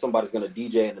it where somebody's going to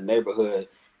DJ in the neighborhood.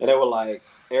 And they were like,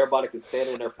 everybody can stand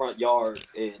in their front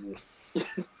yards and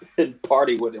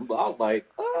party with them. But I was like,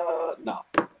 No.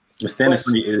 It's standing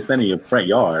in your front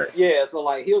yard. Yeah, so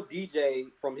like he'll DJ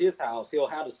from his house. He'll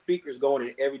have the speakers going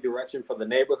in every direction for the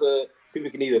neighborhood.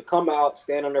 People can either come out,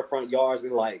 stand on their front yards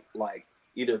and like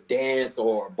either dance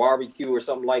or barbecue or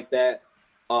something like that,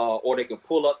 or they can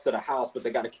pull up to the house, but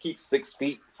they got to keep 6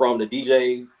 feet from the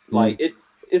DJs. Like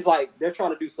it's like they're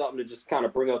trying to do something to just kind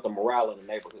of bring up the morale in the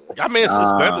neighborhood. I mean, it's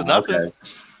just better than nothing. Okay.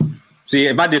 See,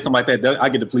 if I did something like that, I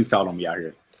get the police called on me out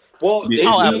here. Well,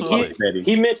 absolutely.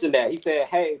 He mentioned that. He said,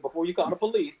 "Hey, before you call the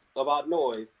police about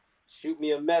noise, shoot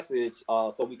me a message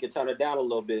so we can turn it down a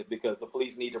little bit because the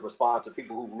police need to respond to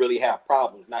people who really have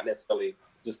problems, not necessarily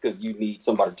just because you need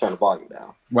somebody to turn the volume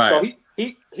down." Right.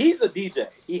 So he's a DJ.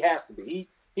 He has to be.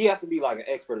 He has to be like an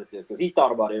expert at this because he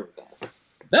thought about everything.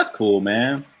 That's cool,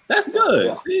 man. That's good.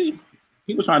 Yeah. See,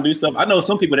 people trying to do stuff. I know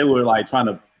some people, they were like trying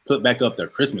to put back up their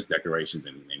Christmas decorations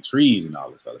and trees and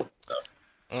all this other stuff.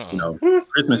 You know,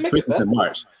 Christmas in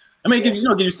March. I mean, give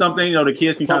you something. The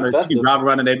kids can kind of drive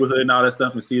around the neighborhood and all that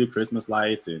stuff and see the Christmas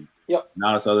lights and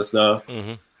all this other stuff.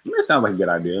 Mm-hmm. It sounds like a good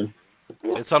idea.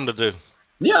 It's something to do.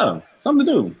 Yeah, something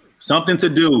to do. Something to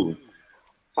do.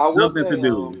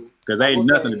 Because there ain't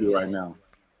nothing to do right now.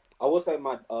 I will say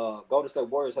my Golden State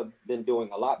Warriors have been doing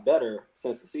a lot better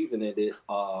since the season ended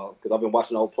because I've been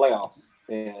watching the old playoffs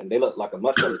and they look like a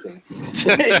much better team.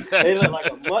 They look like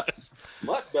a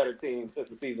much better team since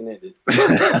the season ended.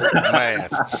 Man.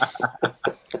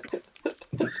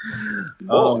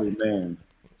 Oh, man.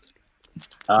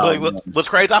 What's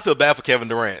crazy, I feel bad for Kevin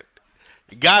Durant.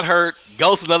 He got hurt,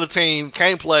 goes to another team,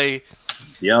 can't play.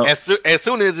 Yep. As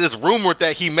soon as it's rumored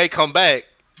that he may come back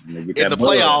in the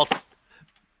playoffs.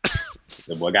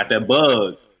 The boy got that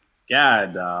bug.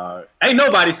 God, dog. Ain't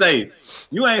nobody safe.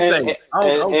 You ain't safe.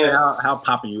 I don't care how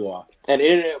popping you are. And the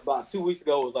internet about 2 weeks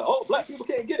ago was like, "Oh, black people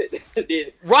can't get it."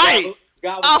 Then right.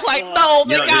 I was like, no,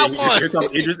 they got one. Here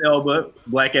comes Idris Elba,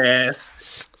 black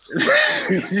ass.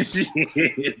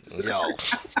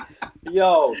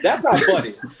 Yo, that's not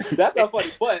funny. But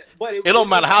it don't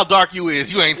matter how dark you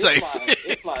is, you ain't safe.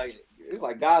 It's like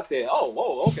God said, "Oh,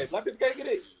 whoa, okay, black people can't get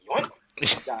it."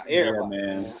 Got everybody,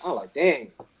 man. I'm like,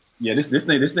 dang. Yeah, this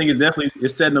thing is definitely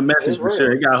setting a message for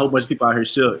sure. It got a whole bunch of people out here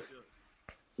shook.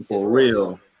 For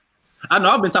real. I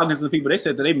know I've been talking to some people. They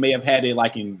said that they may have had it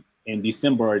like in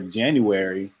December or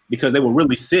January because they were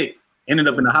really sick, ended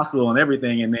up in the hospital and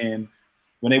everything. And then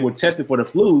when they were tested for the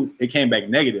flu, it came back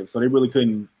negative. So they really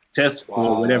couldn't test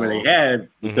for whatever they had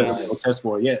because they don't test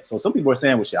for it yet. So some people are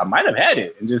saying, well, shit, I might have had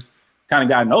it and just kind of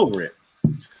gotten over it.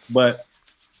 But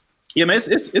yeah, man,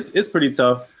 it's pretty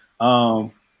tough. I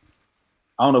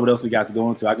don't know what else we got to go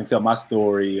into. I can tell my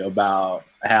story about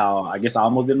how I guess I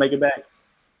almost didn't make it back.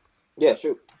 Yeah,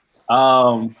 shoot.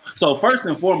 So first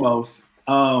and foremost,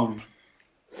 Carnival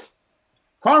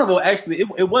actually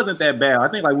it wasn't that bad. I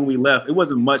think like when we left, it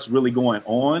wasn't much really going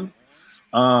on.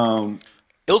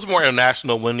 It was more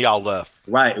international when y'all left.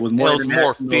 Right. It was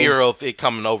more fear of it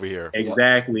coming over here.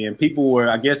 Exactly. And people were,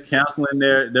 I guess, canceling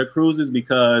their cruises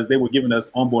because they were giving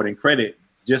us onboarding credit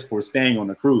just for staying on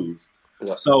the cruise.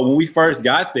 Yeah. So when we first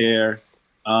got there,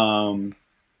 they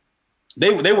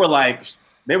were like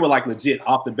legit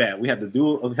off the bat. We had to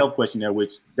do a health questionnaire,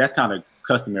 which that's kind of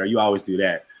customary. You always do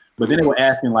that. But then they were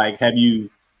asking like, have you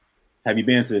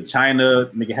been to China?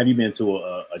 Nigga, have you been to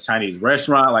a Chinese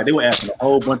restaurant? Like they were asking a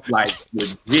whole bunch of like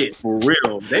legit for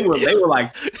real. They were like,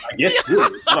 I guess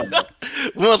really. I don't know.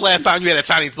 When was the last time you had a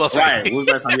Chinese buffet? Right. When was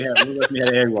the last time you had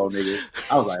an egg roll, nigga?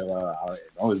 I was like, well,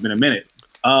 it's been a minute.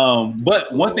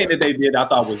 But one thing that they did I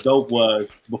thought was dope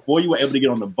was before you were able to get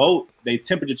on the boat, they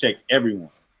temperature checked everyone.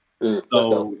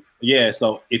 So yeah,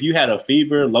 so if you had a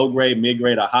fever, low grade, mid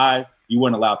grade, or high, you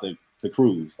weren't allowed to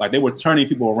cruise. Like they were turning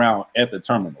people around at the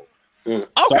terminal.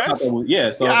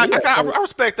 Okay. So I I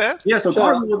respect that. Yeah, so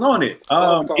Carnival was on it.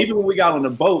 Even when we got on the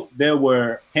boat, there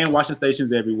were hand washing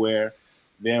stations everywhere.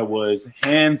 There was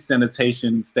hand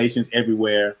sanitation stations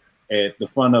everywhere. At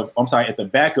the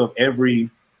back of every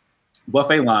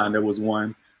buffet line, there was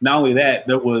one. Not only that,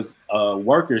 there was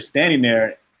workers standing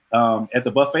there at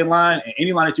the buffet line, and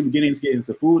any line that you were getting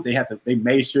some food, they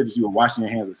made sure that you were washing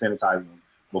your hands and sanitizing them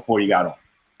before you got on.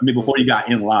 Before you got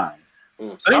in line.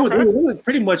 So they were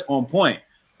pretty much on point.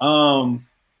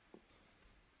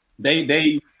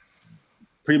 They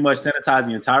pretty much sanitized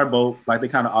the entire boat like they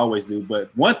kind of always do.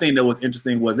 But one thing that was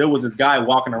interesting was there was this guy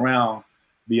walking around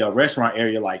the restaurant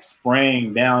area, like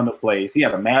spraying down the place. He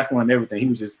had a mask on and everything. He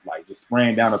was just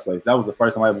spraying down the place. That was the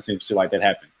first time I ever seen shit like that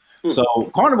happen. So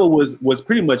Carnival was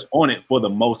pretty much on it for the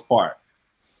most part.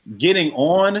 Getting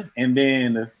on and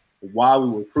then while we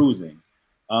were cruising.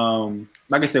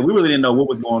 Like I said, we really didn't know what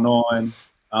was going on.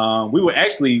 We were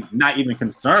actually not even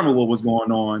concerned with what was going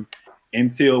on.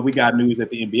 until we got news that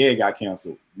the NBA got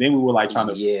canceled. Then we were like trying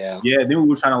to then we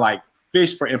were trying to like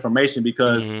fish for information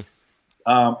because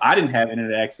I didn't have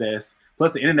internet access.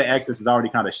 Plus, the internet access is already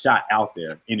kind of shot out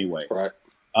there anyway. Right.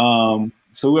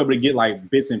 So we were able to get like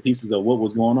bits and pieces of what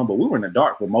was going on, but we were in the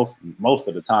dark for most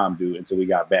of the time, dude, until we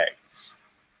got back.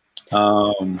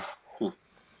 When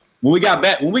we got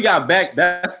back,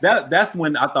 that's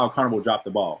when I thought Carnival dropped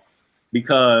the ball,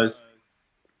 because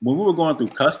when we were going through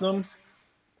customs,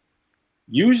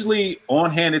 usually on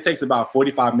hand it takes about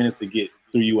 45 minutes to get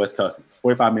through U.S. customs,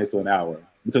 45 minutes to an hour,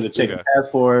 because they're checking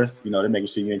passports. You know, they're making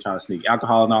sure you ain't trying to sneak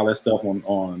alcohol and all that stuff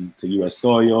on to U.S.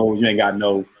 soil. You ain't got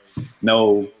no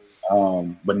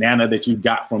banana that you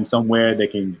got from somewhere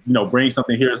that can, bring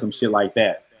something here or some shit like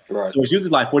that. Right. So it's usually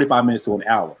like 45 minutes to an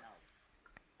hour.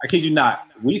 I kid you not.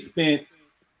 We spent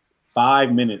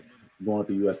 5 minutes going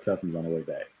through U.S. Customs on the way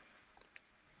back.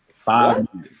 5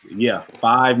 minutes. Yeah,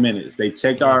 5 minutes. They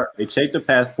checked the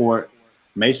passport,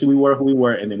 made sure we were who we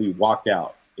were, and then we walked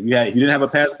out. If you didn't have a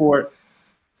passport,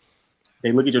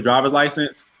 they look at your driver's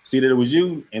license, see that it was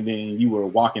you, and then you were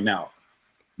walking out.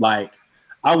 Like,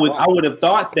 I would have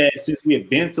thought that since we had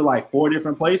been to like 4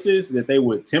 different places that they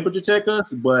would temperature check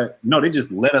us, but no, they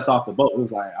just let us off the boat. It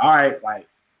was like, all right, like,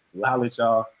 I'll let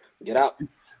y'all get out.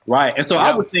 Right. And so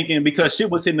I was thinking, because shit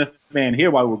was hitting the fan here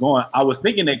while we were going, I was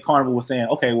thinking that Carnival was saying,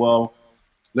 okay, well,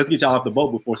 let's get y'all off the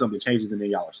boat before something changes and then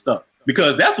y'all are stuck.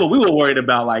 Because that's what we were worried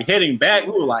about. Like, heading back,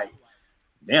 we were like,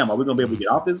 damn, are we gonna be able to get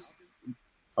off this?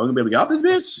 Are we gonna be able to get off this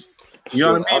bitch? You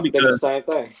know what I mean? Because the same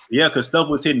thing. Yeah, because stuff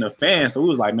was hitting the fan. So we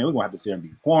was like, man, we're gonna have to sit and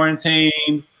be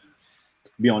quarantined,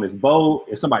 be on this boat.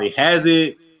 If somebody has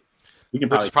it, we can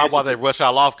probably why they rush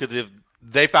y'all off, because if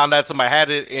they found out somebody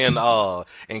had it in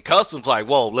customs, like,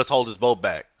 whoa, let's hold this boat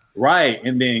back. Right.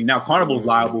 And then now Carnival's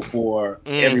liable for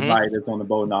everybody that's on the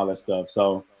boat and all that stuff.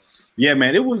 So yeah,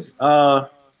 man, it was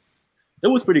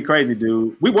pretty crazy,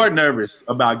 dude. We were nervous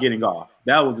about getting off.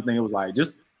 That was the thing. It was like,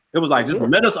 just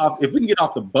let us off. If we can get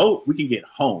off the boat, we can get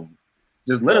home.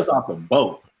 Just let us off the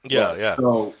boat. Yeah, yeah.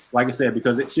 So like I said,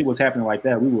 because shit was happening like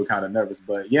that, we were kind of nervous.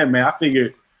 But yeah, man, I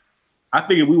figured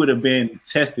we would have been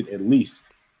tested at least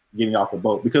getting off the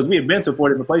boat, because we had been to 4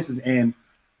 different places and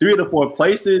 3 of the 4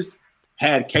 places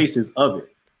had cases of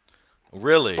it.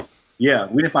 Really? Yeah,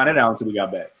 we didn't find that out until we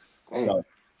got back. So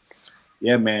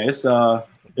yeah, man, it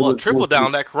was triple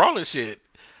down that Corona shit.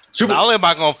 Not only am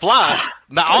I gonna fly,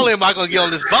 not only am I gonna get on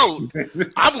this boat,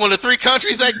 I'm one of 3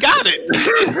 countries that got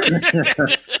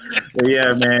it.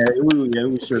 Yeah, man, it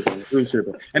was tripping. It was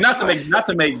tripping. And not to make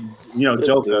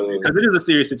joke of it, because it is a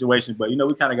serious situation, but we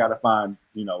kind of got to find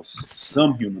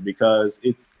some humor, because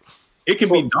it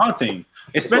can be daunting,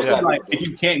 especially like if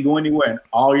you can't go anywhere and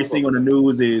all you're seeing on the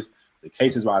news is the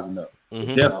cases rising up, the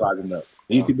deaths rising up.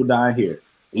 These people dying here,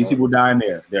 these people dying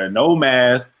there. There are no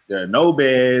masks, there are no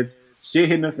beds. Shit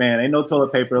hitting the fan, ain't no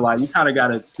toilet paper. Like, you kind of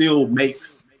gotta still find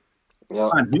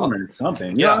humor in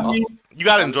something. You know what I mean? You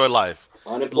gotta enjoy life.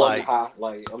 Unemployment high,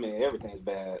 everything's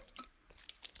bad.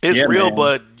 It's real, man.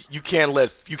 But you can't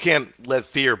let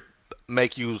fear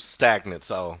make you stagnant.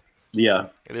 So yeah,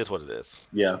 it is what it is.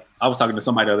 Yeah, I was talking to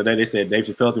somebody the other day. They said Dave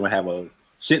Chappelle's gonna have a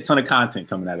shit ton of content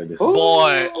coming out of this.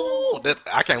 Boy,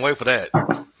 I can't wait for that.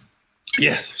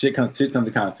 Yes, shit ton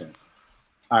of content.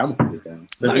 All right, I'm gonna put this down.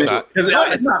 No, you're not.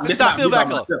 It's not me by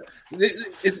myself.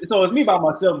 So it's me by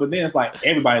myself, but then it's like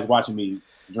everybody's watching me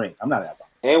drink. I'm not alcoholic.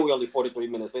 And we're only 43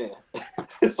 minutes in.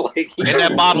 It's like, and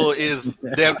that bottle is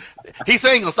damn. He's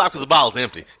saying he's gonna stop because the bottle's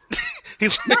empty.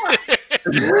 He's hey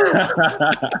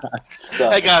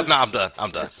guys, no, I'm done.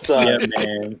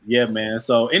 Yeah, man.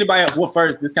 So anybody,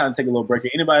 first, just kind of take a little break.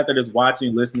 Anybody out there that's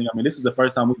watching, listening, I mean, this is the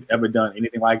first time we've ever done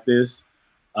anything like this.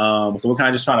 So we're kind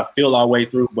of just trying to feel our way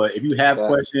through. But if you have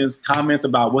questions, comments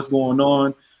about what's going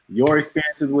on, your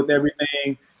experiences with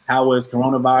everything, how is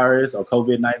coronavirus or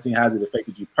COVID-19, how has it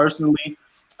affected you personally?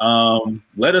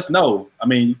 Let us know. I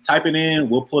mean, type it in,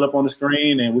 we'll pull it up on the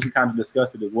screen and we can kind of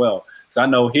discuss it as well. So I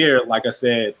know here, like I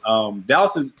said,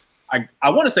 Dallas is, I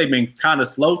want to say, been kind of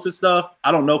slow to stuff.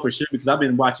 I don't know for sure because I've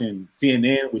been watching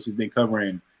CNN, which has been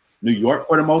covering New York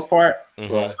for the most part.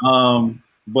 Mm-hmm.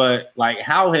 But like,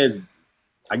 how has,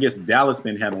 I guess, Dallas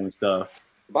been handling stuff?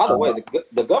 By the way,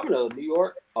 the governor of New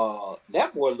York,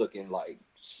 that boy looking like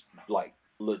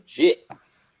legit.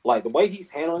 Like the way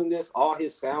he's handling this, all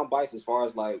his sound bites as far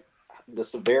as like the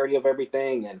severity of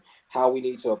everything and how we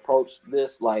need to approach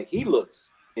this, like he looks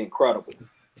incredible.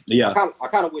 Yeah, I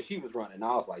kind of wish he was running.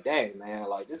 I was like, dang man,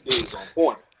 like this dude's on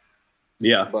point.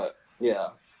 But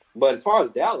as far as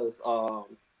Dallas,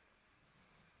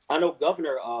 I know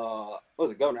Governor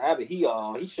Governor Abbott, he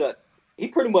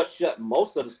pretty much shut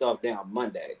most of the stuff down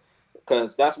Monday.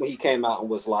 because that's when he came out and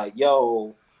was like,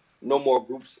 "Yo, no more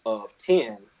groups of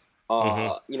 10.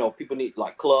 You know, people need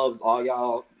like clubs. All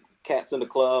y'all cats in the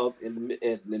club in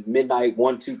the midnight,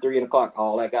 1, 2, 3 o'clock.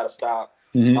 All that got to stop.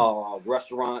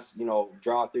 Restaurants, you know,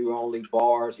 drive-through only,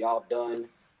 bars. Y'all done.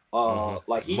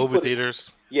 Like movie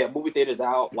theaters. Movie theaters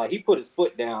out. Like he put his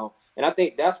foot down, and I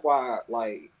think that's why,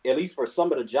 like, at least for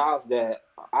some of the jobs that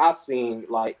I've seen,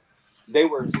 like they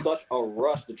were in such a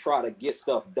rush to try to get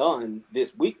stuff done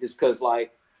this week, is because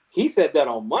like he said that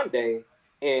on Monday,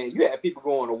 and you had people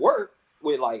going to work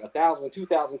with like 1,000,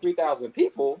 2,000, 3,000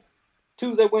 people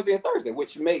Tuesday, Wednesday, and Thursday,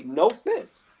 which made no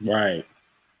sense. Right.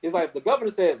 It's like if the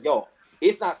governor says, "Yo,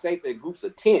 it's not safe in groups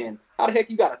of 10." How the heck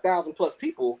you got 1,000 plus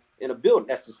people in a building?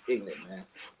 That's just ignorant, man.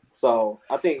 So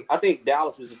I think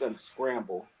Dallas was just in a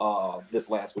scramble this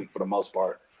last week for the most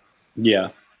part. Yeah.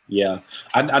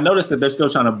 I noticed that they're still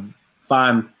trying to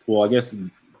find, well, I guess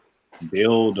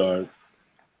build or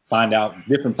find out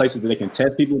different places that they can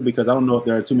test people, because I don't know if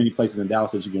there are too many places in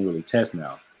Dallas that you can really test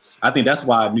now. I think that's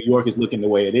why New York is looking the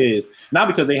way it is, not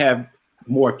because they have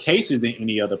more cases than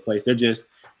any other place. They just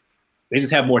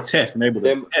have more tests and they're able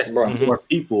to test more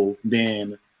people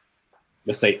than,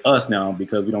 let's say, us now,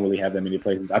 because we don't really have that many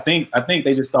places. I think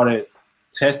they just started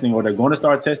testing, or they're going to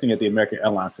start testing at the American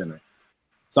Airlines Center.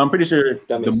 So I'm pretty sure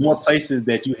the more places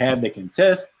that you have that can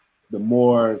test, the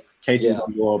more cases will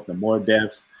go up, the more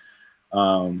deaths,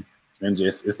 and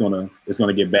just it's gonna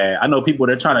get bad. I know people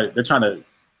they're trying to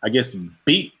I guess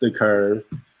beat the curve,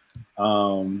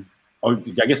 or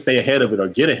I guess stay ahead of it or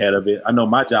get ahead of it. I know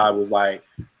my job was like,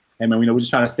 hey man, we're just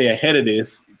trying to stay ahead of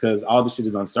this because all this shit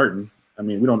is uncertain. I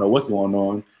mean, we don't know what's going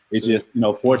on. It's just,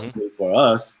 fortunately for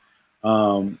us,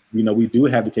 we do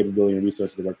have the capability and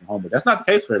resources to work from home, but that's not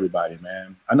the case for everybody,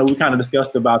 man. I know we kind of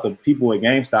discussed about the people at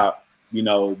GameStop,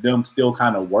 them still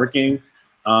kind of working.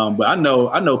 But I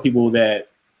know people that,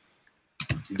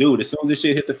 dude, as soon as this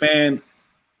shit hit the fan,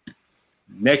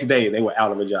 next day they were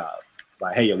out of a job.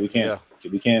 Like, hey, we can't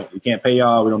pay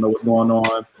y'all. We don't know what's going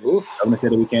on. Government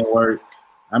said that we can't work.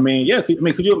 I mean,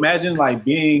 could you imagine like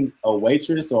being a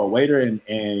waitress or a waiter and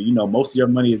most of your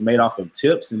money is made off of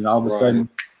tips, and all of a sudden,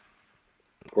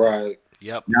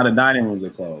 now the dining rooms are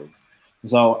closed.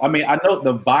 So I mean, I know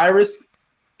the virus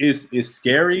is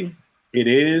scary. It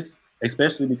is,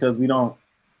 especially because we don't.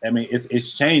 I mean,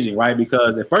 it's changing, right?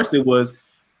 Because at first it was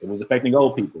affecting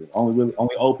old people. Only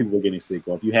old people were getting sick,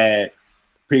 or if you had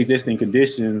pre-existing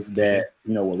conditions that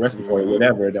were respiratory, or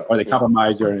whatever, or they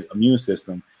compromised your immune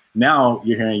system. Now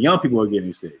you're hearing young people are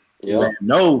getting sick.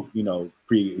 No,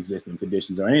 pre-existing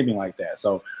conditions or anything like that.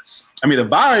 So, I mean, the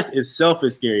virus itself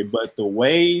is scary, but the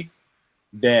way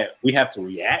that we have to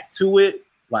react to it,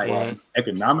 like from an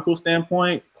economical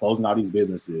standpoint, closing all these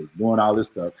businesses, doing all this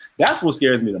stuff, that's what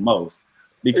scares me the most.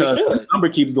 Because the number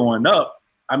keeps going up.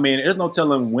 I mean, there's no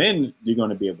telling when you're going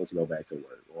to be able to go back to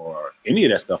work or any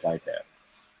of that stuff like that.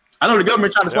 I know the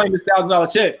government trying to claim this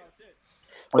 $1,000 check,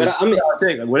 but I mean,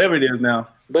 check, whatever it is now.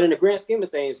 But in the grand scheme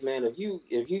of things, man, if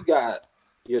you got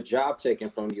your job taken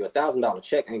from you, $1,000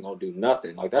 check ain't gonna do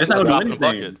nothing. Like that's not gonna do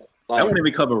anything. Like, that won't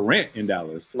even cover rent in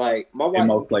Dallas. Like my wife, in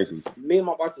most places. Me and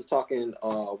my wife was talking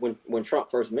when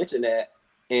Trump first mentioned that,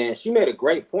 and she made a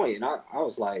great point, and I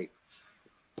was like,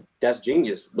 that's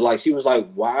genius. But like she was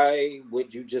like, why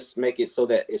would you just make it so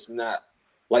that it's not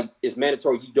like it's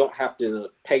mandatory? You don't have to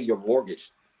pay your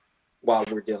mortgage while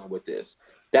we're dealing with this.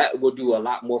 That will do a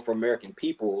lot more for American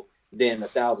people than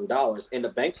 $1,000, and the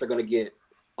banks are going to get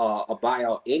a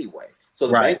buyout anyway. So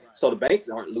the banks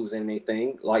aren't losing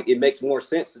anything. Like it makes more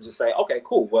sense to just say, okay,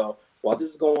 cool. Well, while this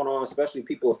is going on, especially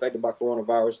people affected by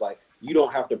coronavirus, like you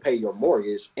don't have to pay your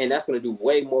mortgage, and that's going to do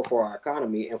way more for our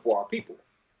economy and for our people.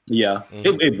 Yeah,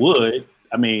 it would.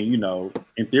 I mean,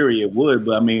 in theory it would,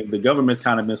 but I mean, the government's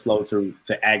kind of been slow to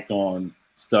act on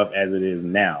stuff as it is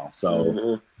now.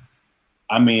 So,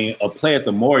 I mean, a play at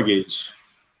the mortgage.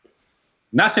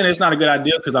 Not saying it's not a good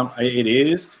idea, because it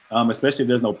is, especially if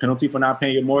there's no penalty for not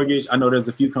paying your mortgage. I know there's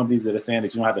a few companies that are saying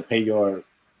that you don't have to pay your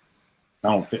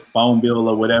phone bill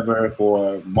or whatever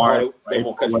for March. They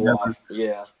won't cut you off.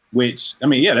 Yeah. Which, I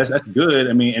mean, that's good.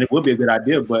 I mean, and it would be a good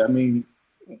idea, but I mean,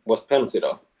 what's the penalty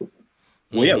though?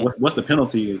 Well, yeah, what's the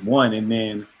penalty? One, and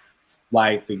then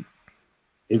like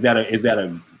is that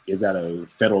a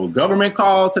federal government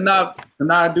call to not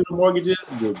do the mortgages?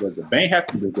 Does the bank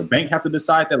have to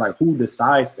decide that? Like, who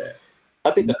decides that?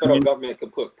 I think the federal government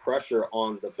could put pressure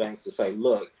on the banks to say,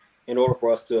 look, in order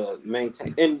for us to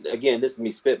maintain, and again, this is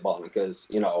me spitballing because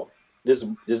this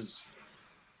is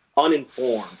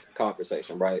uninformed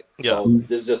conversation, right? Yeah. So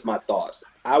this is just my thoughts.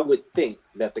 I would think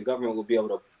that the government would be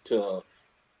able to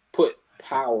put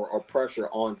power or pressure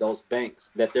on those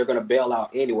banks that they're going to bail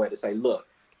out anyway to say, look,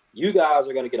 you guys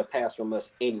are going to get a pass from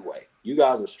us anyway. You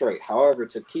guys are straight. However,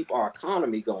 to keep our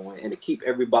economy going and to keep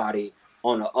everybody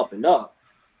on the up and up,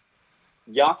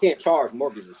 y'all can't charge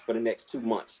mortgages for the next 2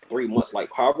 months, 3 months, like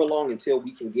however long until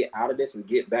we can get out of this and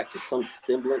get back to some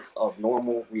semblance of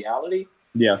normal reality.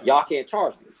 Yeah. Y'all can't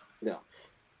charge this. No.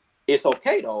 It's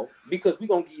okay though, because we're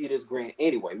gonna give you this grant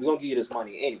anyway. We're gonna give you this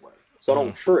money anyway. So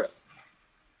don't trip.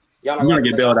 Y'all You're gonna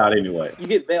get bailed out anyway. You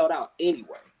get bailed out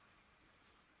anyway.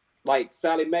 Like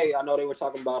Sallie Mae, I know they were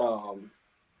talking about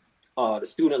the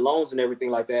student loans and everything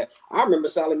like that. I remember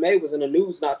Sallie Mae was in the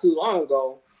news not too long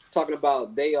ago talking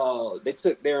about they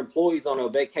took their employees on a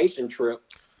vacation trip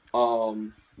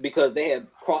because they had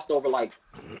crossed over like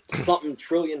something $1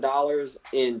 trillion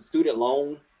in student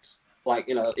loans, like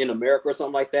in America or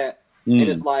something like that. And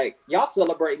it's like, y'all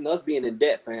celebrating us being in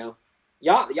debt, fam.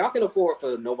 Y'all can afford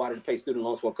for nobody to pay student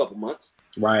loans for a couple months.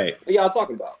 Right. What y'all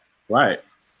talking about? Right.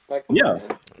 Like, come on,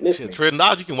 man. Miss me. $1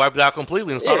 trillion, you can wipe it out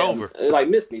completely and start over. Like,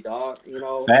 miss me, dog. You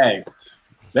know. Thanks.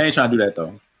 They ain't trying to do that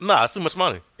though. Nah, it's too much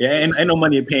money. Yeah, ain't no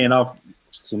money in paying off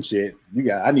some shit.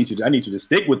 I need you to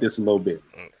stick with this a little bit.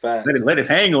 Facts. Let it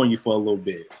hang on you for a little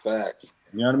bit. Facts.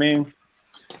 You know what I mean?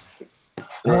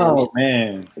 Yeah, Oh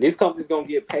man. These companies gonna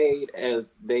get paid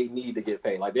as they need to get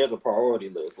paid. Like there's a priority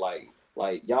list. Like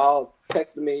y'all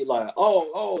texting me like,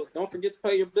 oh, don't forget to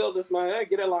pay your bill this month. Hey,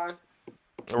 get in line.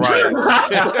 Right.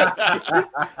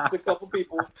 It's a couple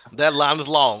people. That line is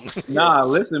long. Nah,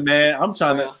 listen, man. I'm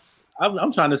trying Yeah.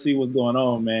 to see what's going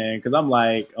on, man. Because I'm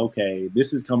like, okay,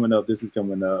 this is coming up.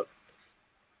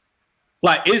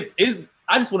 Like,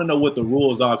 I just want to know what the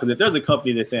rules are. Because if there's a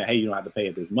company that's saying, hey, you don't have to pay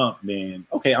it this month, then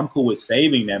okay, I'm cool with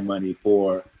saving that money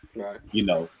for,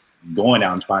 going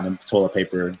out and finding toilet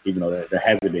paper, even though there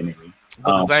hasn't been any.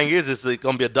 But the thing is, it's going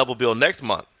to be a double bill next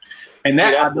month. And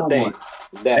that that's I don't the thing. want.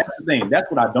 That's the thing. That's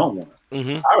what I don't want.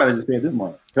 Mm-hmm. I'd rather just pay it this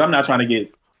month because I'm not trying to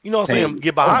get. You know what I'm saying?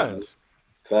 Get behind.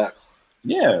 Facts.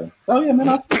 Yeah. So yeah,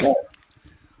 man.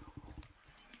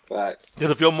 Facts.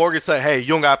 Because if your mortgage say, hey, you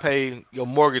don't got to pay your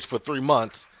mortgage for 3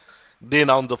 months, then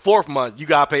on the 4th month, you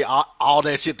got to pay all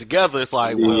that shit together. It's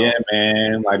like, well, yeah,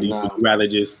 man. Like, would you rather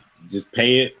just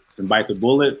pay it and bite the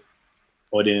bullet,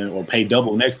 or pay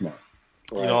double next month?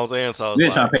 You know what I'm saying? So you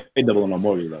ain't trying to pay double on no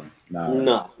mortgage though.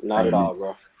 No, not at all,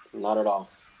 bro. Not at all.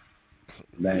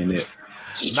 That ain't it.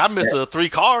 Not Mr. 3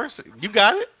 cars. You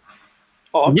got it.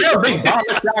 Oh, yeah, big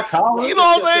barbershop collar. You know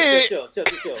what I'm saying?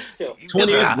 Chill.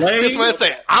 20 This man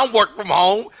say, I'm working from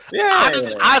home. Yeah.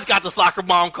 I just got the soccer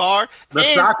mom card.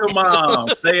 Soccer mom.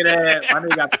 Say that. My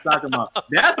nigga got the soccer mom.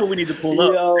 That's what we need to pull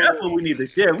up. Yo. That's what we need to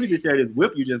share. We need to share this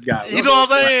whip you just got. You know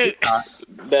what I'm saying?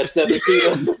 That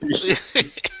 7-seater.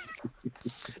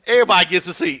 Everybody gets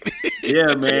a seat.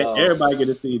 Yeah, man. Yo. Everybody get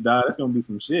a seat, dog. That's gonna be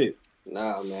some shit.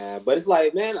 Nah, man. But it's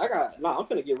like, man, I'm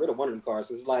finna get rid of one of them cars.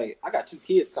 It's like, I got 2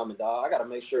 kids coming, dog. I gotta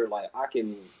make sure, like, I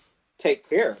can take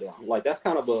care of them. Like, that's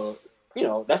kind of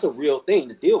that's a real thing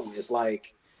to deal with. It's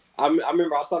like, I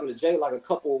remember I was talking to Jay, like, a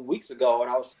couple of weeks ago,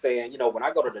 and I was saying, when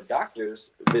I go to the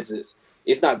doctor's visits,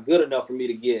 it's not good enough for me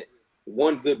to get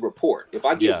one good report. If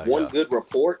I get one good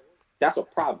report, that's a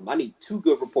problem. I need 2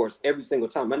 good reports every single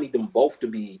time. I need them both to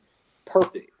be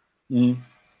perfect. Mm-hmm.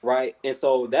 Right. And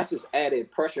so that's just added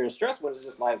pressure and stress when it's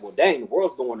just like, well, dang, the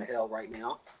world's going to hell right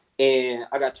now. And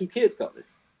I got 2 kids coming.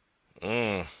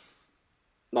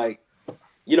 Like,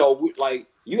 you got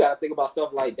to think about stuff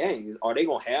like, dang, are they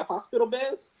going to have hospital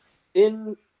beds by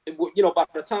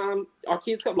the time our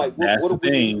kids come? Like, what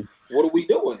are we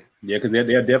doing? Yeah, because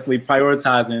they're definitely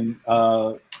prioritizing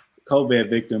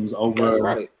COVID victims over a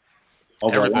lot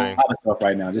of stuff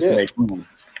right now, just to make food.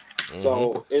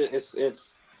 So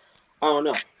it's I don't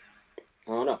know.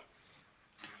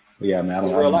 Yeah, man.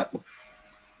 It's real life.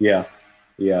 Yeah.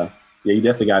 You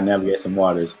definitely got to navigate some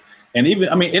waters. And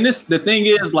the thing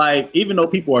is, like, even though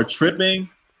people are tripping,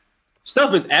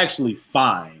 stuff is actually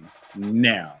fine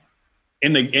now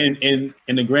in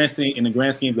the grand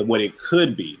schemes of what it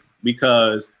could be.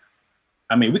 Because,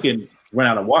 we can run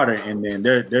out of water, and then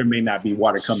there may not be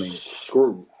water coming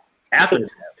after that,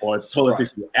 or toilet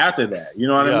tissue after that. You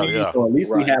know what I mean? Yeah. So at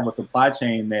least we have a supply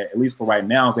chain that, at least for right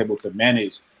now, is able to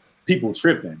manage people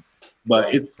tripping.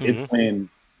 But it's when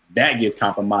that gets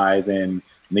compromised and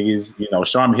niggas,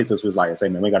 Sharma hits us with like, say,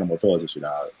 man, we ain't got no more toilet tissue,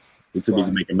 dog. We're too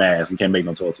busy making masks. We can't make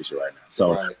no toilet tissue right now.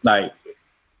 So like,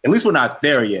 at least we're not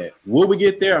there yet. Will we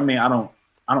get there? I don't know.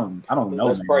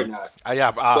 Let's pray not. I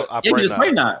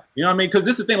pray not. You know what I mean? Because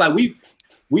this is the thing. Like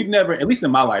we've never, at least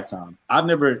in my lifetime, I've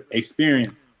never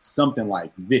experienced something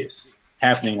like this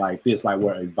happening, like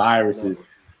where a virus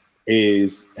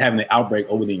is having an outbreak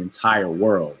over the entire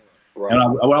world. Right.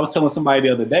 And what I was telling somebody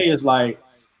the other day is like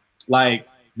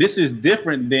this is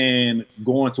different than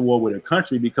going to war with a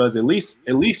country, because at least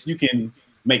you can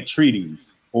make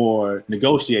treaties or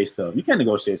negotiate stuff. You can't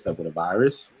negotiate stuff with a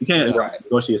virus. You can't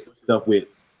negotiate stuff with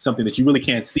something that you really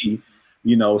can't see.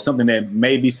 You know, something that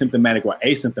may be symptomatic or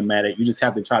asymptomatic. You just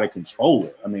have to try to control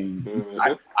it. I mean,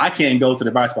 I can't go to the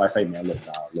virus and say, man, look,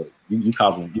 you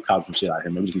causing some shit out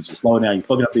here, man. We just need you to slow down. You're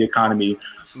fucking up the economy.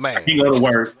 Man, I can't go to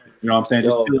work. You know what I'm saying?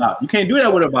 Just chill out. You can't do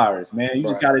that with a virus, man. You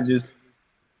just got to just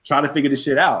try to figure this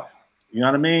shit out. You know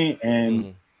what I mean?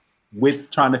 And with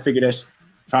trying to figure this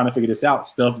out,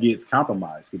 stuff gets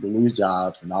compromised. People lose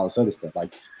jobs and all this other stuff.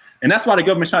 Like, and that's why the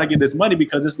government's trying to get this money,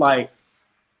 because it's like,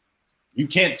 you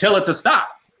can't tell it to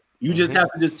stop. You just have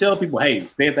to just tell people, hey,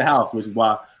 stay at the house, which is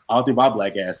why all three of our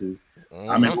black asses,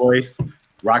 I'm in Royce,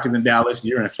 Rock is in Dallas,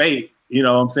 you're in Fate, you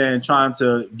know what I'm saying, trying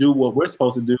to do what we're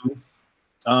supposed to do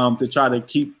to try to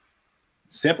keep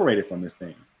separated from this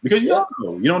thing. Because you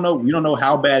don't know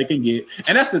how bad it can get.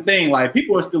 And that's the thing, like,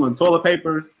 people are stealing toilet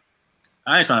paper.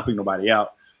 I ain't trying to pick nobody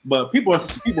out, but people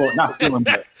are not stealing,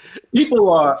 but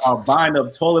people are buying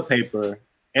up toilet paper.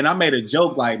 And I made a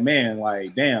joke like, man,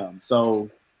 like, damn, so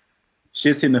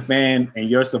shit's hitting the fan and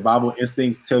your survival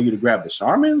instincts tell you to grab the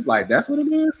Charmins? Like, that's what it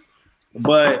is?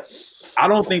 But I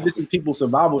don't think this is people's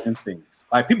survival instincts.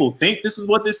 Like, people think this is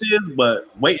what this is, but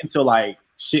wait until, like,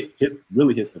 shit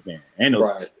really hits the fan. And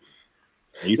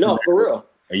no, for real.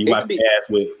 And you wipe your ass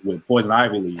with poison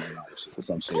ivy leaves and all that shit or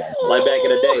some shit like that.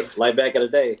 Like back in the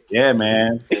day. Yeah,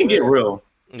 man. It can get real.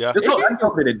 Yeah. I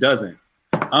hope that it doesn't.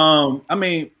 I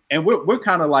mean, and we're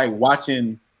kind of like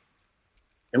watching,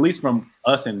 at least from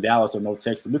us in Dallas or North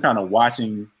Texas, we're kind of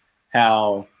watching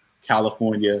how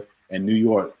California and New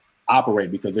York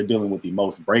operate, because they're dealing with the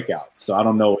most breakouts. So I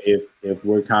don't know if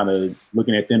we're kind of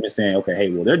looking at them and saying, okay, hey,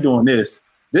 well, they're doing this.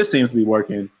 This seems to be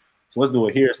working. So let's do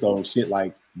it here, so shit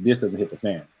like this doesn't hit the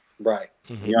fan. Right.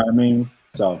 You know what I mean?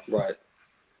 So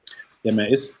yeah, man,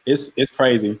 it's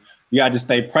crazy. You gotta just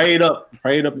stay prayed up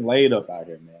and laid up out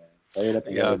here, man. Prayed up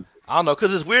and laid up. I don't know,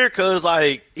 because it's weird, because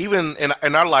like even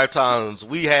in our lifetimes,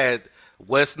 we had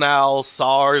West Nile,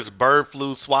 SARS, bird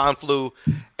flu, swine flu,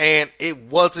 and it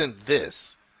wasn't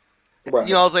this. Right.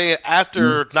 You know what I'm saying?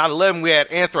 After 9/11, we had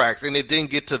anthrax, and it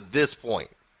didn't get to this point.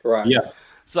 Right. Yeah.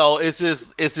 So it's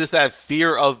just that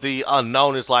fear of the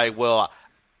unknown. It's like, well,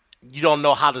 you don't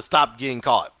know how to stop getting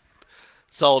caught.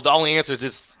 So the only answer is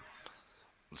just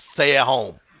stay at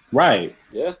home. Right.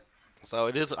 Yeah. So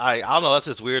it is. I don't know. That's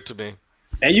just weird to me.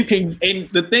 And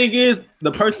the thing is,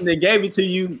 the person that gave it to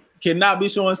you cannot be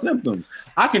showing symptoms.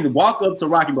 I can walk up to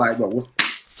Rocky and be like, bro, what's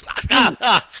God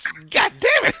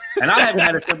damn it. And I haven't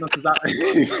had a symptom since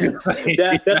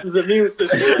that's his immune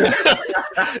system.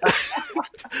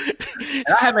 And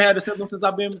I haven't had a symptom since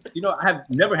I've been, I have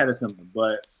never had a symptom,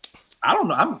 but I don't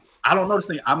know. I don't know this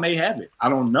thing. I may have it. I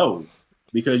don't know,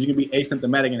 because you can be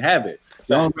asymptomatic and have it.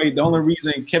 The only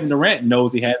reason Kevin Durant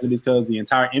knows he has it is because the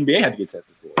entire NBA had to get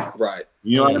tested for it. Right.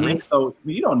 You know what I mean? So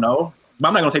you don't know. But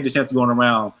I'm not gonna take the chance of going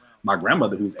around my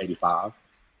grandmother who's 85.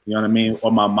 You know what I mean?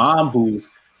 Or my mom who's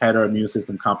had her immune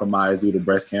system compromised due to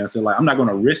breast cancer. Like, I'm not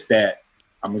gonna risk that.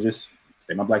 I'm gonna just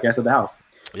stay my black ass at the house.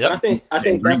 Yeah. I think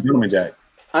that's gentleman Jack.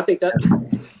 I think that.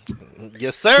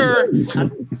 Yes, sir.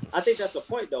 I think that's the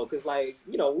point though, because like,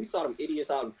 we saw them idiots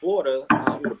out in Florida out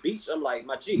on the beach. I'm like,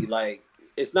 my G, like,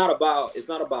 it's not about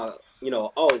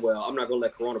oh well, I'm not gonna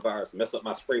let coronavirus mess up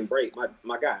my spring break,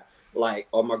 my guy, like,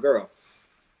 or my girl.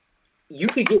 You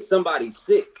could get somebody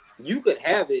sick. You could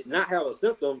have it, not have a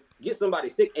symptom, get somebody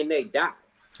sick, and they die.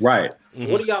 Right.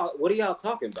 Mm-hmm. What are y'all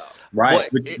talking about?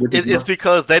 Right. Well, it's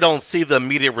because they don't see the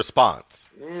immediate response.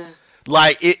 Yeah.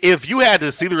 Like, if you had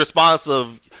to see the response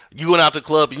of you went out to the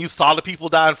club and you saw the people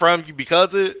die in front of you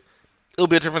because of it, it'll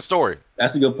be a different story.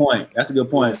 That's a good point.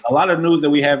 A lot of the news that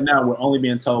we have now, we're only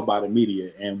being told by the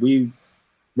media, and we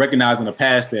recognize in the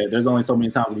past that there's only so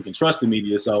many times we can trust the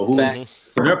media. So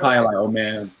they're probably like, oh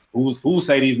man, who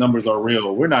say these numbers are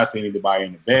real? We're not seeing anybody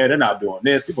in the bed. They're not doing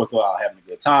this. People are still out having a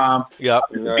good time. Yeah,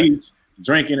 the beach,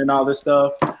 drinking and all this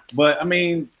stuff. But I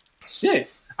mean, shit.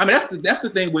 I mean, that's the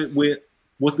thing with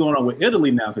what's going on with Italy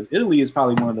now, because Italy is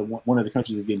probably one of the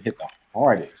countries that's getting hit the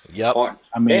hardest. Yep.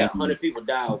 I mean, 100 people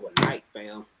die overnight,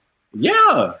 fam.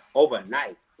 Yeah.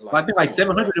 Overnight. I think like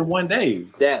 700 in one day.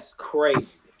 That's crazy.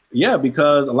 Yeah,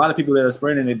 because a lot of people that are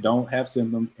spreading it don't have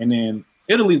symptoms, and then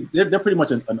Italy, they're pretty much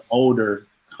an older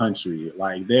country.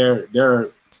 Like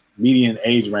their median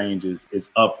age range is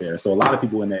up there, so a lot of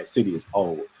people in that city is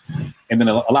old, and then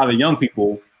a lot of young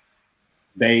people,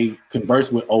 they converse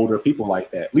with older people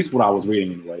like that. At least what I was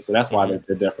reading anyway. So that's why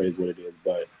the death rate is what it is.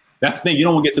 But that's the thing. You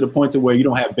don't want to get to the point to where you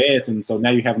don't have beds, and so now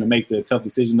you're having to make the tough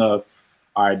decision of,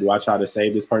 all right, do I try to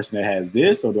save this person that has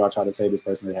this, or do I try to save this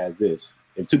person that has this?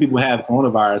 If two people have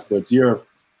coronavirus, but you're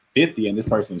 50 and this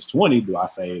person is 20, do I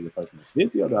save the person that's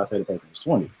 50, or do I save the person that's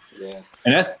 20? Yeah.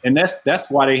 And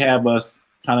that's why they have us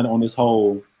kind of on this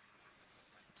whole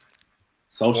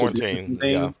social quarantine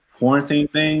thing.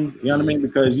 You know what I mean?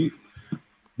 Because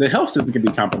the health system can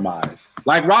be compromised.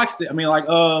 Like Red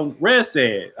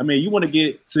said, I mean, you want to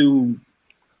get to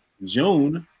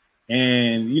June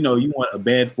and you want a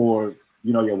bed for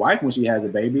your wife when she has a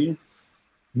baby.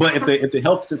 But if the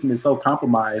health system is so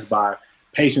compromised by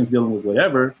patients dealing with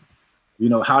whatever,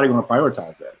 how are they going to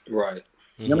prioritize that? Right.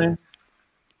 You know what I mean?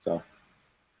 So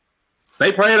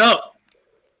stay prayed up.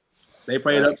 Stay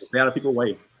prayed up. Stay out of people's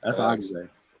way. That's all I can say.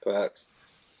 Facts.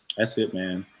 That's it,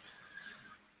 man.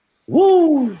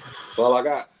 Woo! That's all I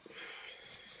got.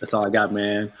 That's all I got,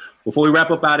 man. Before we wrap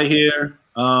up out of here,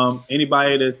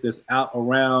 anybody that's out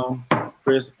around,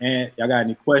 Chris, Ant, y'all got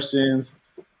any questions,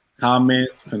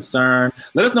 comments, concern?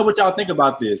 Let us know what y'all think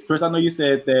about this. Chris, I know you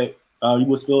said that you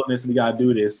was feeling this and we got to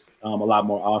do this a lot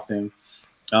more often.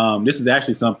 This is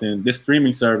actually something, this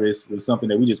streaming service was something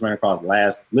that we just ran across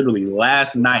literally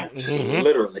last night. Mm-hmm.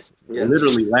 Literally. Yeah.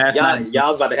 Literally last night. Y'all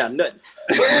was about to have nothing.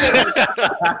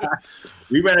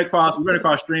 We ran across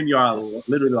StreamYard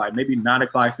literally like maybe 9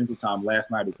 o'clock Central Time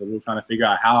last night because we were trying to figure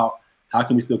out how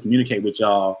can we still communicate with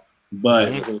y'all,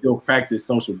 but still practice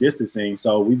social distancing.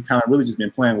 So we've kind of really just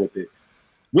been playing with it.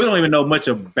 We don't even know much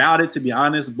about it, to be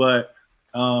honest, but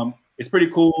it's pretty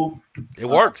cool. It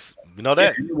works. You know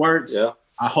that? It works. Yeah.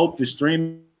 I hope the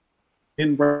stream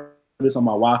didn't burn this on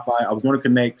my Wi-Fi. I was going to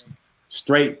connect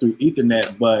straight through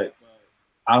Ethernet, but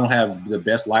I don't have the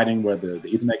best lighting where the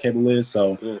Ethernet cable is,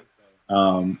 so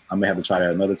I may have to try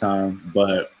that another time.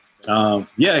 But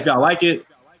if y'all like it,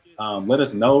 let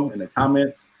us know in the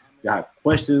comments. If y'all have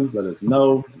questions, let us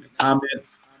know in the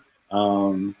comments.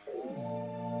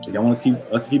 If y'all want us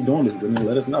to keep doing this, then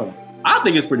let us know. I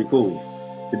think it's pretty cool,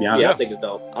 to be honest. Yeah, I think it's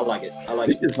dope. I like it.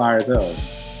 This is fire as hell.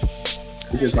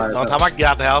 Long time I can get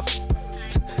out the house.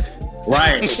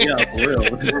 Right. Yeah, for real.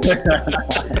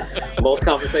 Most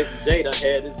conversations Jay done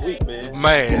had this week, man.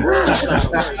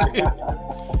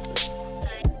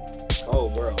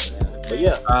 Oh, world, man. But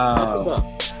yeah, that's what's up.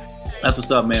 That's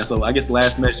what's up, man. So I guess the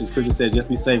last message, Chris said, just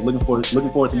be safe. Looking forward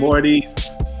to more of these.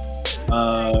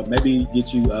 Maybe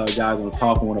get you guys on a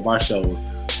call for one of our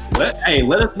shows.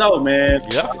 Let us know, man.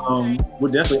 Yeah. We're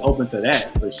definitely open to that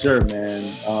for sure, man.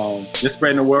 Just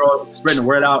spreading the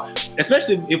word out,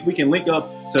 especially if we can link up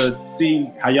to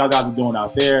see how y'all guys are doing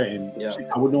out there and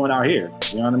how we're doing out here.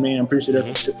 You know what I mean? I'm pretty sure there's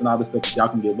some tips and all this stuff that y'all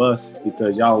can give us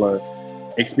because y'all are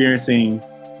experiencing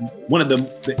one of the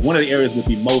areas with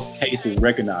the most cases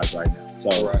recognized right now.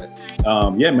 So,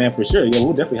 yeah, man, for sure. Yeah,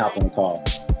 we'll definitely hop on a call.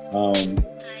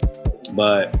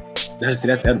 But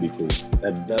that'd be cool.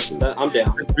 I'm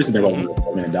down. Chris has been rolling this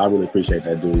for a minute. I really appreciate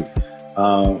that, dude.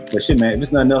 But shit, man, if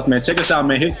it's nothing else, man, check us out,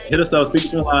 man. Hit us up, Speak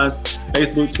Between Lines,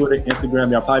 Facebook, Twitter,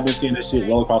 Instagram. Y'all probably been seeing this shit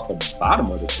roll across the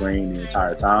bottom of the screen the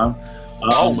entire time.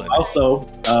 Also,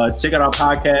 check out our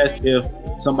podcast. If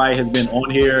somebody has been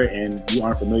on here and you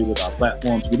aren't familiar with our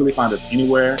platforms, you can really find us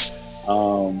anywhere.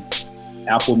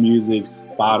 Apple Music,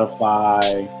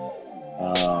 Spotify,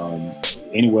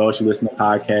 anywhere else you listen to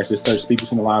podcasts, just search Speak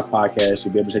Between the Lines podcast.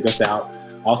 You'll be able to check us out.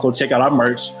 Also, check out our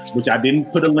merch, which I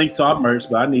didn't put a link to our merch,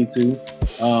 but I need to.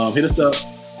 Hit us up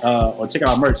or check out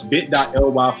our merch,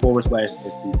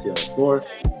 bit.ly/SBTL store.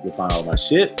 You'll find all of our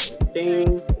shit.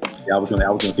 Ding. Yeah, I was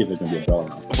gonna see if there's gonna be a bell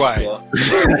now. So. Right.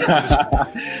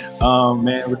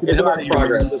 Man, it's a work in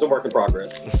progress. It's a work in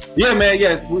progress. Yeah, man.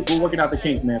 Yes, we're working out the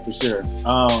kinks, man, for sure.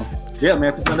 Yeah, man.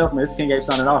 If there's nothing else, man, this is King Gabe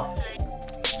signing off.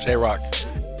 J-Rock.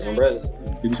 I'm brothers.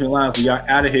 Speak Between Lines. We are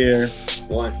out of here.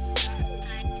 One.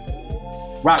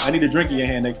 Rock, I need a drink in your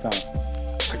hand next time.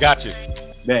 I got you.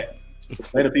 Bet.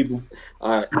 Later, people.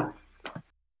 All right.